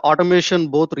manage automation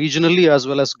both regionally as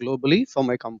well as globally for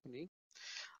my company.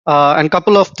 And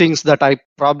couple of things that I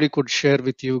probably could share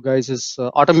with you guys is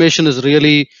automation is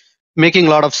really making a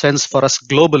lot of sense for us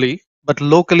globally, but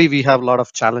locally we have a lot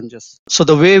of challenges. So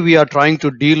the way we are trying to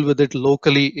deal with it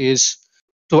locally is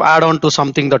to add on to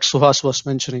something that Suhas was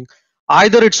mentioning.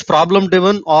 Either it's problem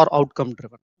driven or outcome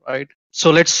driven, right?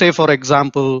 So let's say, for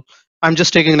example, I'm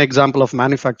just taking an example of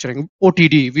manufacturing.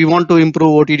 OTD, we want to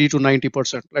improve OTD to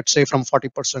 90%, let's say from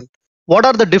 40%. What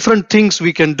are the different things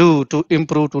we can do to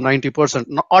improve to 90%?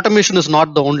 Now, automation is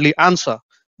not the only answer,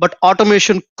 but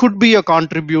automation could be a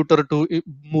contributor to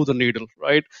move the needle,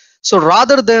 right? So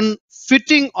rather than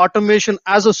fitting automation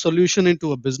as a solution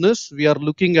into a business, we are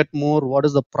looking at more what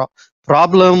is the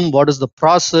problem, what is the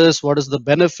process, what is the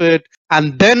benefit,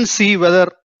 and then see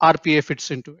whether RPA fits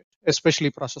into it,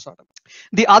 especially process automation.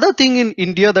 The other thing in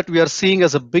India that we are seeing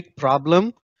as a big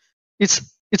problem, it's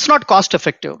not cost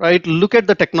effective, right? Look at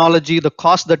the technology, the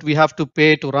cost that we have to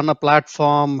pay to run a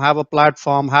platform,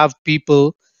 have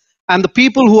people, and the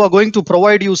people who are going to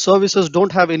provide you services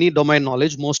don't have any domain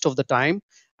knowledge most of the time,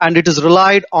 and it is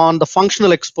relied on the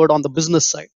functional expert on the business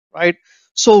side, right?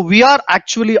 So we are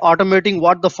actually automating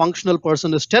what the functional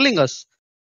person is telling us,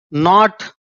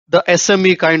 not the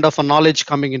SME kind of a knowledge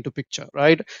coming into picture,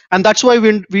 right? And that's why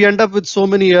we end up with so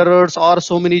many errors or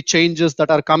so many changes that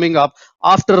are coming up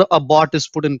after a bot is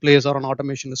put in place or an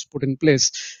automation is put in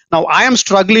place. Now, I am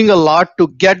struggling a lot to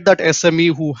get that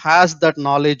SME who has that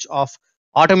knowledge of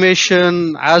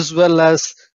automation as well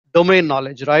as domain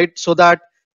knowledge, right? So that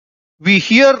we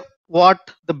hear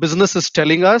what the business is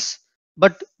telling us,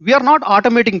 but we are not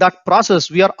automating that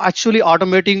process. We are actually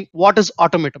automating what is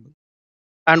automatable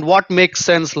and what makes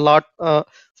sense a lot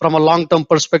from a long-term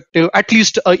perspective. At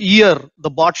least a year the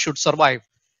bot should survive,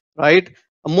 right?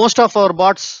 Most of our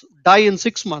bots die in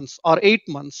 6 months or 8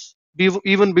 months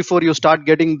even before you start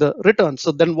getting the return.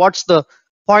 So then what's the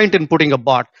point in putting a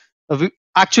bot?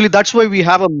 Actually, that's why we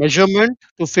have a measurement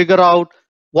to figure out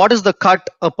what is the cut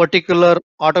a particular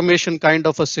automation kind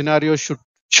of a scenario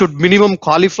should minimum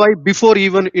qualify before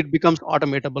even it becomes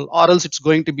automatable, or else it's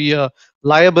going to be a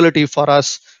liability for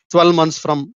us 12 months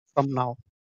from now.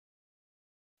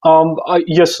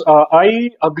 Yes, I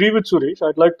agree with Suresh.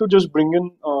 I'd like to just bring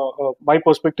in my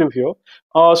perspective here.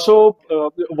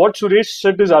 What Suresh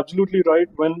said is absolutely right.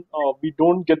 When we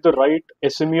don't get the right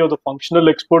SME or the functional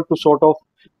expert to sort of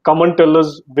come and tell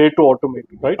us where to automate,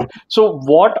 right? So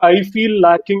what I feel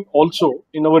lacking also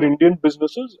in our Indian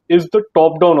businesses is the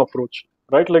top-down approach,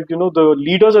 right? Like, the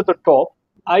leaders at the top,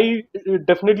 I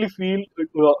definitely feel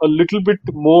a little bit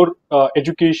more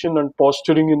education and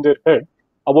posturing in their head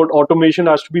about automation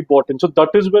has to be bought in. So that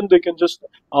is when they can just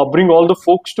bring all the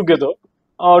folks together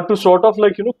to sort of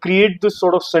create this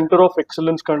sort of center of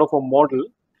excellence kind of a model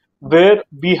where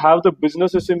we have the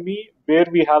business SME, where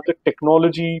we have the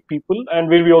technology people, and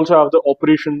where we also have the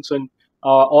operations and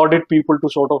audit people to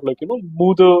sort of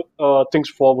move the things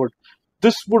forward.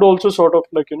 This would also sort of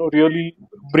really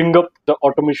bring up the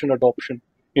automation adoption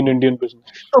in Indian business.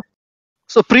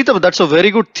 So Preetham, that's a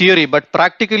very good theory, but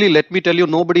practically, let me tell you,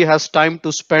 nobody has time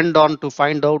to spend on to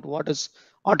find out what is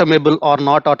automatable or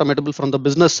not automatable from the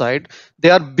business side.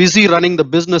 They are busy running the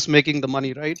business, making the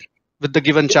money, right? With the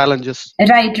given challenges.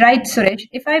 Right, Suresh.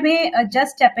 If I may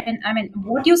just step in, I mean,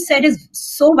 what you said is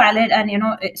so valid and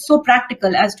so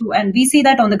practical as to, and we see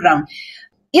that on the ground.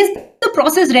 Is the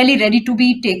process really ready to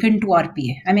be taken to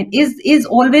RPA? I mean, is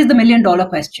always the $1 million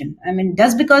question. I mean,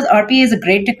 just because RPA is a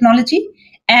great technology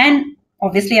and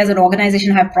obviously as an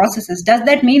organization have processes, does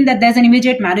that mean that there's an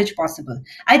immediate marriage possible?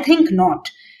 I think not.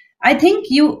 I think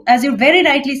as you very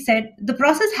rightly said, the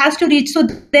process has to reach. So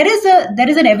there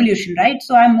is an evolution, right?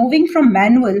 So I'm moving from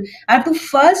manual. I have to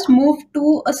first move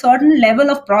to a certain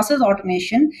level of process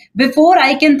automation before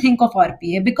I can think of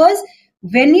RPA, because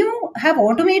when you have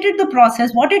automated the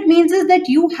process, what it means is that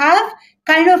you have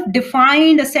kind of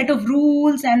defined a set of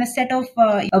rules and a set of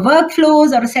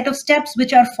workflows or a set of steps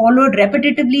which are followed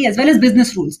repetitively, as well as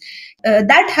business rules.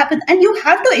 That happens, and you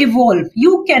have to evolve.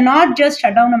 You cannot just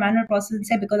shut down a manual process and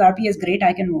say, because RPA is great,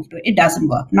 I can move to it. It doesn't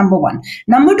work, number one.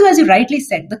 Number two, as you rightly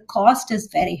said, the cost is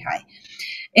very high.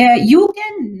 You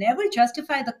can never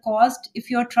justify the cost if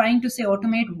you're trying to say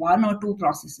automate 1 or 2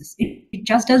 processes. It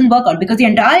just doesn't work out, because the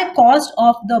entire cost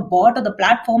of the bot or the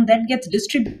platform then gets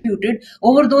distributed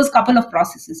over those couple of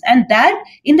processes. And that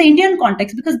in the Indian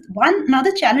context, because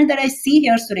another challenge that I see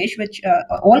here, Suresh, which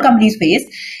all companies face,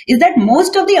 is that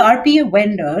most of the RPA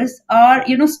vendors are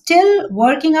still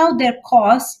working out their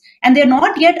costs, and they're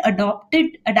not yet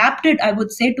adapted, I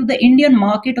would say, to the Indian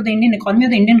market or the Indian economy or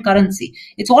the Indian currency.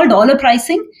 It's all dollar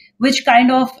pricing, which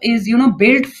kind of is,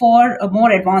 built for a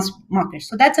more advanced market.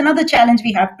 So that's another challenge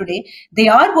we have today. They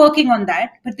are working on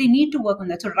that, but they need to work on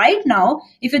that. So right now,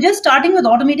 if you're just starting with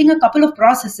automating a couple of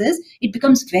processes, it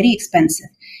becomes very expensive.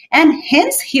 And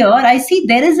hence here, I see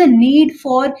there is a need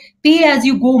for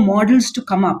pay-as-you-go models to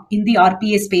come up in the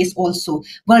RPA space also,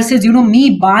 versus,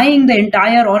 me buying the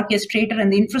entire orchestrator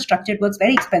and the infrastructure. It works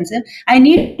very expensive. I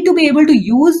need to be able to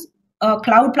use a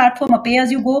cloud platform, a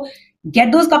pay-as-you-go,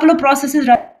 get those couple of processes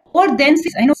right, or then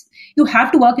I know you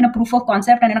have to work in a proof of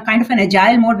concept and in a kind of an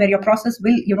agile mode where your process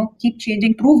will, keep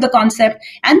changing, prove the concept,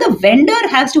 and the vendor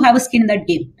has to have a skin in that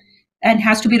game and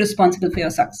has to be responsible for your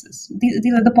success.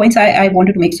 These are the points I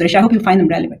wanted to make, Suresh. I hope you find them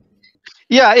relevant.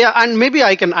 Yeah, and maybe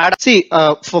I can add. See,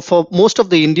 for most of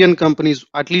the Indian companies,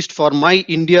 at least for my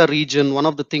India region, one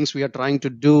of the things we are trying to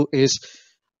do is,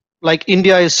 like,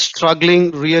 India is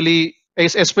struggling really,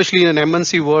 especially in an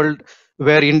MNC world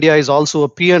where India is also a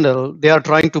P&L. They are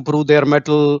trying to prove their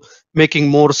mettle, making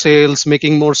more sales,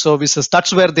 making more services.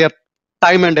 That's where their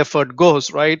time and effort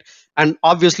goes, right? And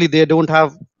obviously they don't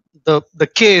have the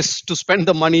case to spend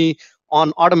the money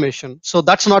on automation. So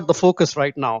that's not the focus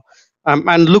right now.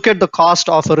 And look at the cost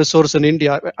of a resource in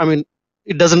India. I mean,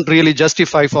 it doesn't really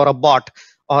justify for a bot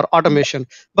or automation.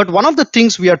 But one of the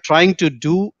things we are trying to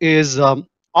do is,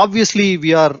 obviously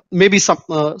we are, maybe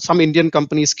some Indian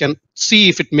companies can see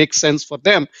if it makes sense for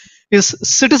them, is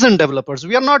citizen developers.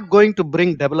 We are not going to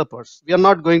bring developers. We are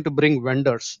not going to bring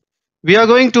vendors. We are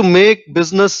going to make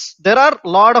business. There are a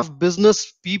lot of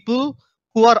business people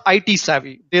who are IT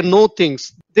savvy. They know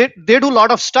things. They do a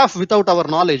lot of stuff without our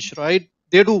knowledge, right?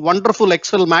 They do wonderful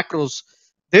Excel macros.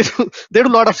 They do a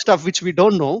lot of stuff which we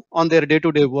don't know on their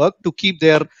day-to-day work to keep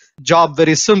their job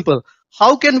very simple.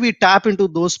 How can we tap into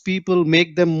those people,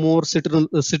 make them more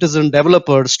citizen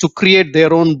developers to create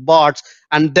their own bots,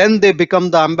 and then they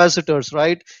become the ambassadors,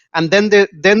 right? And then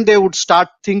they would start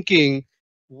thinking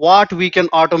what we can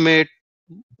automate,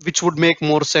 which would make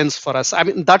more sense for us. I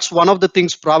mean, that's one of the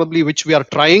things probably which we are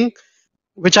trying,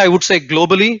 which I would say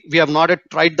globally. We have not yet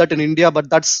tried that in India, but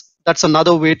that's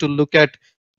another way to look at,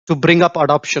 to bring up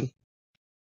adoption.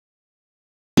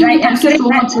 Right, thank you so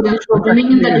much, Suresh, for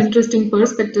bringing in that interesting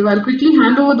perspective. I'll quickly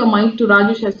hand over the mic to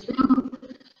Rajesh as well,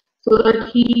 so that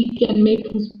he can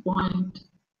make his point.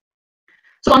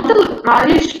 So until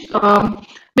Rajesh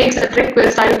makes that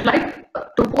request, I would like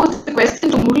to pose the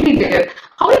question to Murli there.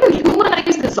 How do you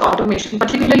humanize this automation,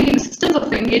 particularly in systems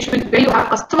of engagement where you have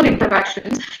customer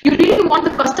interactions? You really want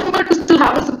the customer to still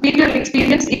have a superior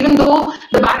experience, even though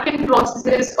the back-end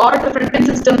processes or the front-end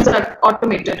systems are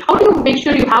automated. How do you make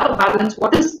sure you have a balance?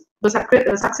 What is the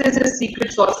success's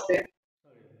secret sauce there?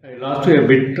 I lost you a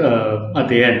bit at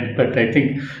the end, but I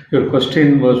think your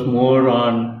question was more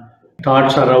on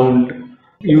thoughts around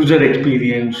user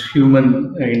experience,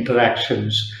 human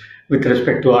interactions with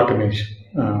respect to automation.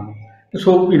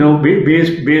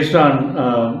 Based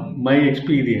on my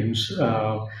experience,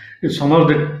 some of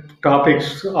the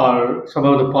topics or some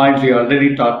of the points we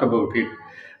already talked about it.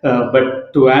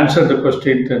 But to answer the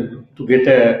question and to get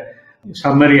a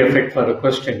summary effect for the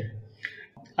question,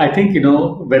 I think,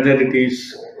 whether it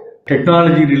is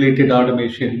technology related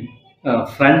automation,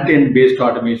 front end based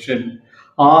automation,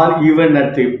 or even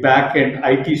at the back end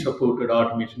IT supported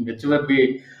automation, whichever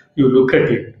way you look at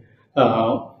it,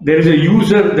 there is a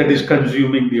user that is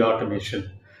consuming the automation,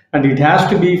 and it has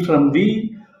to be from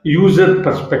the user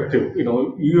perspective.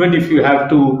 Even if you have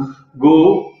to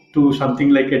go to something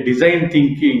like a design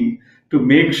thinking to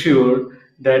make sure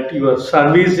that you are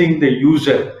servicing the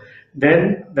user,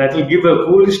 then that will give a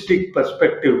holistic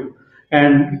perspective,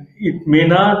 and it may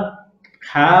not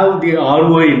have the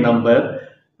ROI number,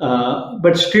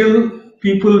 but still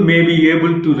people may be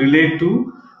able to relate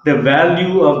to the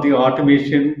value of the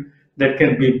automation that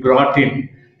can be brought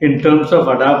in terms of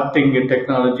adapting a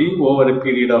technology over a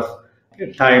period of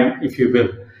time, if you will.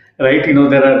 Right?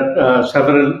 There are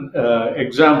several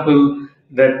examples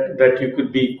that you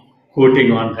could be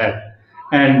quoting on that.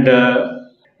 And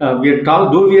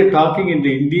though we are talking in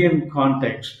the Indian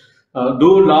context,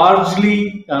 though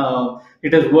largely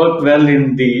it has worked well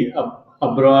in the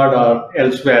abroad or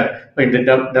elsewhere in the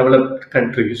developed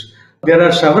countries, there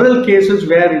are several cases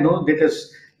where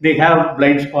they have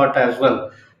blind spot as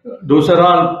well. Those are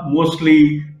all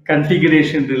mostly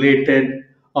configuration related,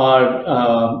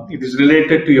 or it is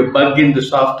related to a bug in the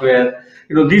software.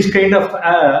 These kind of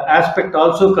aspect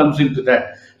also comes into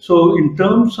that. So in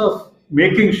terms of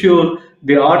making sure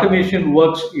the automation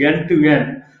works end to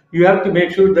end, you have to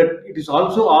make sure that it is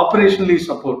also operationally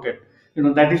supported.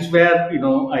 That is where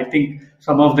I think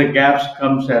some of the gaps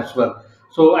comes as well.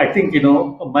 So I think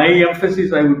my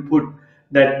emphasis I would put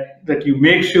that you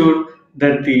make sure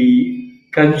that the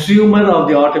consumer of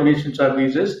the automation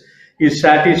services is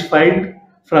satisfied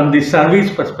from the service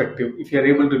perspective. If you are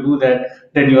able to do that,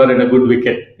 then you are in a good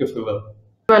wicket, if you will.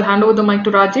 I'll hand over the mic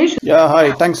to Rajesh. Yeah,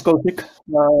 hi. Thanks, Koushik,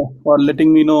 for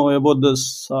letting me know about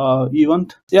this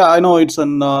event. Yeah, I know it's a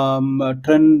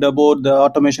trend about the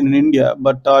automation in India,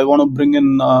 but I want to bring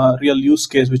in a real use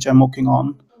case which I'm working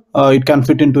on. It can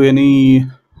fit into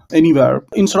anywhere.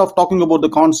 Instead of talking about the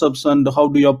concepts and how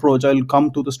do you approach, I'll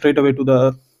come to the straight away to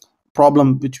the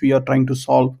problem which we are trying to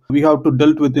solve. We have to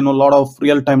dealt with a lot of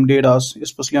real-time data,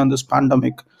 especially on this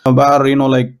pandemic, where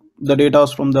like the data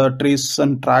from the trace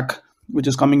and track which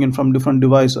is coming in from different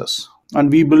devices, and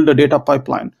we build a data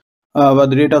pipeline where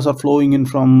the data are flowing in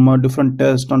from different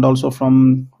tests and also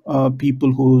from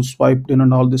people who swiped in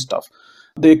and all this stuff.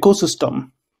 The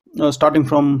ecosystem, starting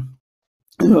from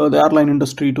the airline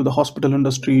industry to the hospital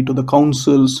industry to the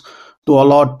councils to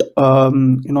allot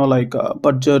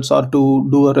budgets or to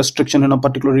do a restriction in a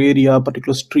particular area,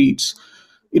 particular streets.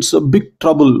 It's a big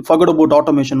trouble. Forget about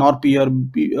automation,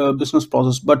 RPR, business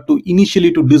process, but to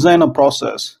initially to design a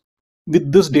process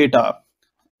with this data.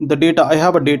 The data, I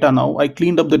have a data now, I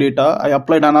cleaned up the data, I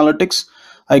applied analytics,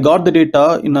 I got the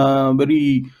data in a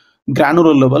very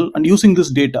granular level, and using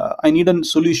this data I need a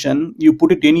solution. You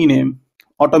put it any name,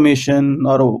 automation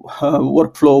or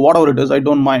workflow, whatever it is, I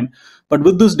don't mind. But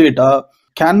with this data,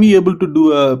 can we able to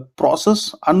do a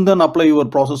process and then apply your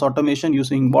process automation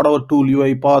using whatever tool,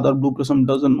 UiPath or Blue Prism,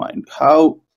 doesn't mind.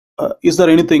 How is there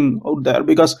anything out there?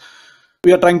 Because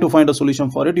we are trying to find a solution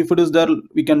for it. If it is there,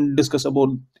 we can discuss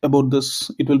about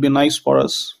this. It will be nice for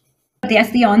us.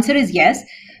 Yes, the answer is yes.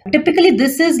 Typically,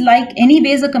 this is like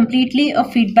anyways completely a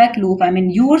feedback loop. I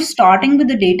mean, you are starting with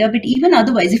the data, but even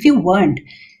otherwise, if you weren't,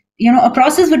 a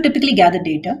process would typically gather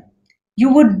data. You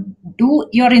would do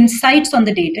your insights on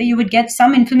the data. You would get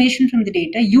some information from the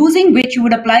data, using which you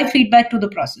would apply feedback to the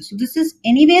process. So this is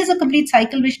anyways a complete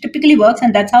cycle which typically works,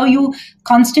 and that's how you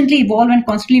constantly evolve and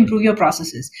constantly improve your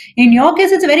processes. In your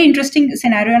case, it's a very interesting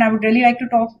scenario, and I would really like to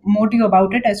talk more to you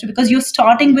about it, because you're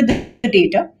starting with the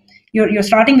data. You're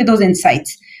starting with those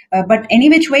insights. But any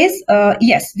which ways,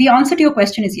 yes, the answer to your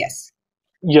question is yes.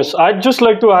 Yes, I'd just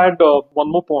like to add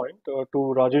one more point to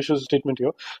Rajesh's statement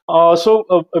here.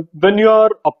 When you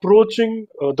are approaching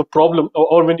the problem,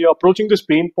 or when you're approaching this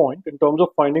pain point in terms of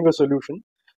finding a solution,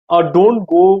 don't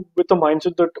go with the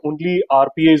mindset that only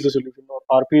RPA is the solution or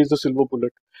RPA is the silver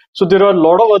bullet. So there are a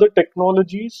lot of other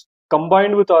technologies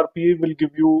combined with RPA will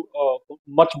give you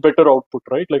much better output,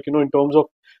 right? Like, in terms of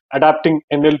adapting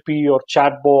NLP or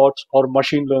chatbots or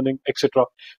machine learning, etc.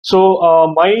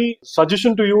 So my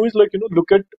suggestion to you is, like, look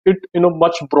at it in a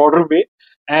much broader way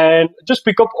and just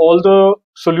pick up all the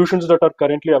solutions that are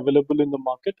currently available in the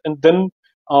market and then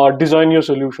design your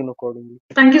solution accordingly.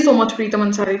 Thank you so much, Preetham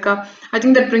and Sarika. I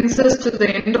think that brings us to the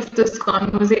end of this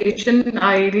conversation.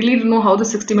 I really don't know how the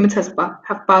 60 minutes have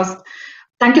passed.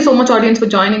 Thank you so much, audience, for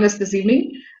joining us this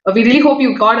evening. We really hope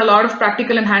you got a lot of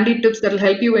practical and handy tips that will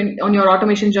help you on your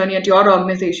automation journey at your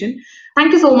organization.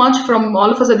 Thank you so much from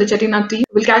all of us at the Chattynad team.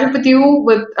 We'll catch up with you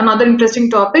with another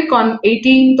interesting topic on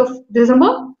 18th of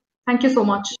December. Thank you so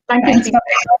much. Thank you.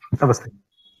 Namaste.